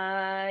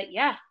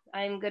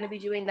I'm going to be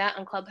doing that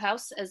on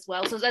Clubhouse as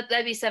well. So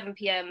that'd be 7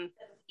 p.m.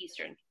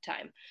 Eastern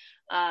time.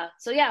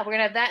 We're going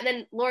to have that, and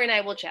then Lori and I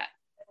will chat.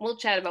 We'll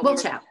chat about.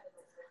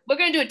 We're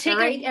going to do a take. All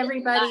right,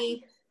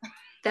 everybody.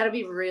 That'll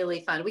be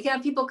really fun. We can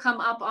have people come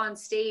up on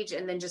stage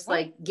and then just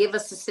give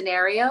us a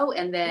scenario,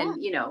 and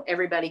then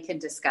everybody can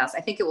discuss.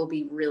 I think it will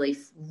be really,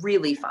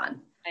 really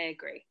fun. I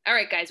agree. All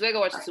right, guys, we're going to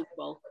go watch the Super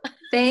Bowl.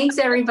 Thanks,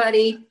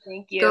 everybody.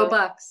 Thank you. Go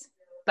Bucks.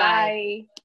 Bye.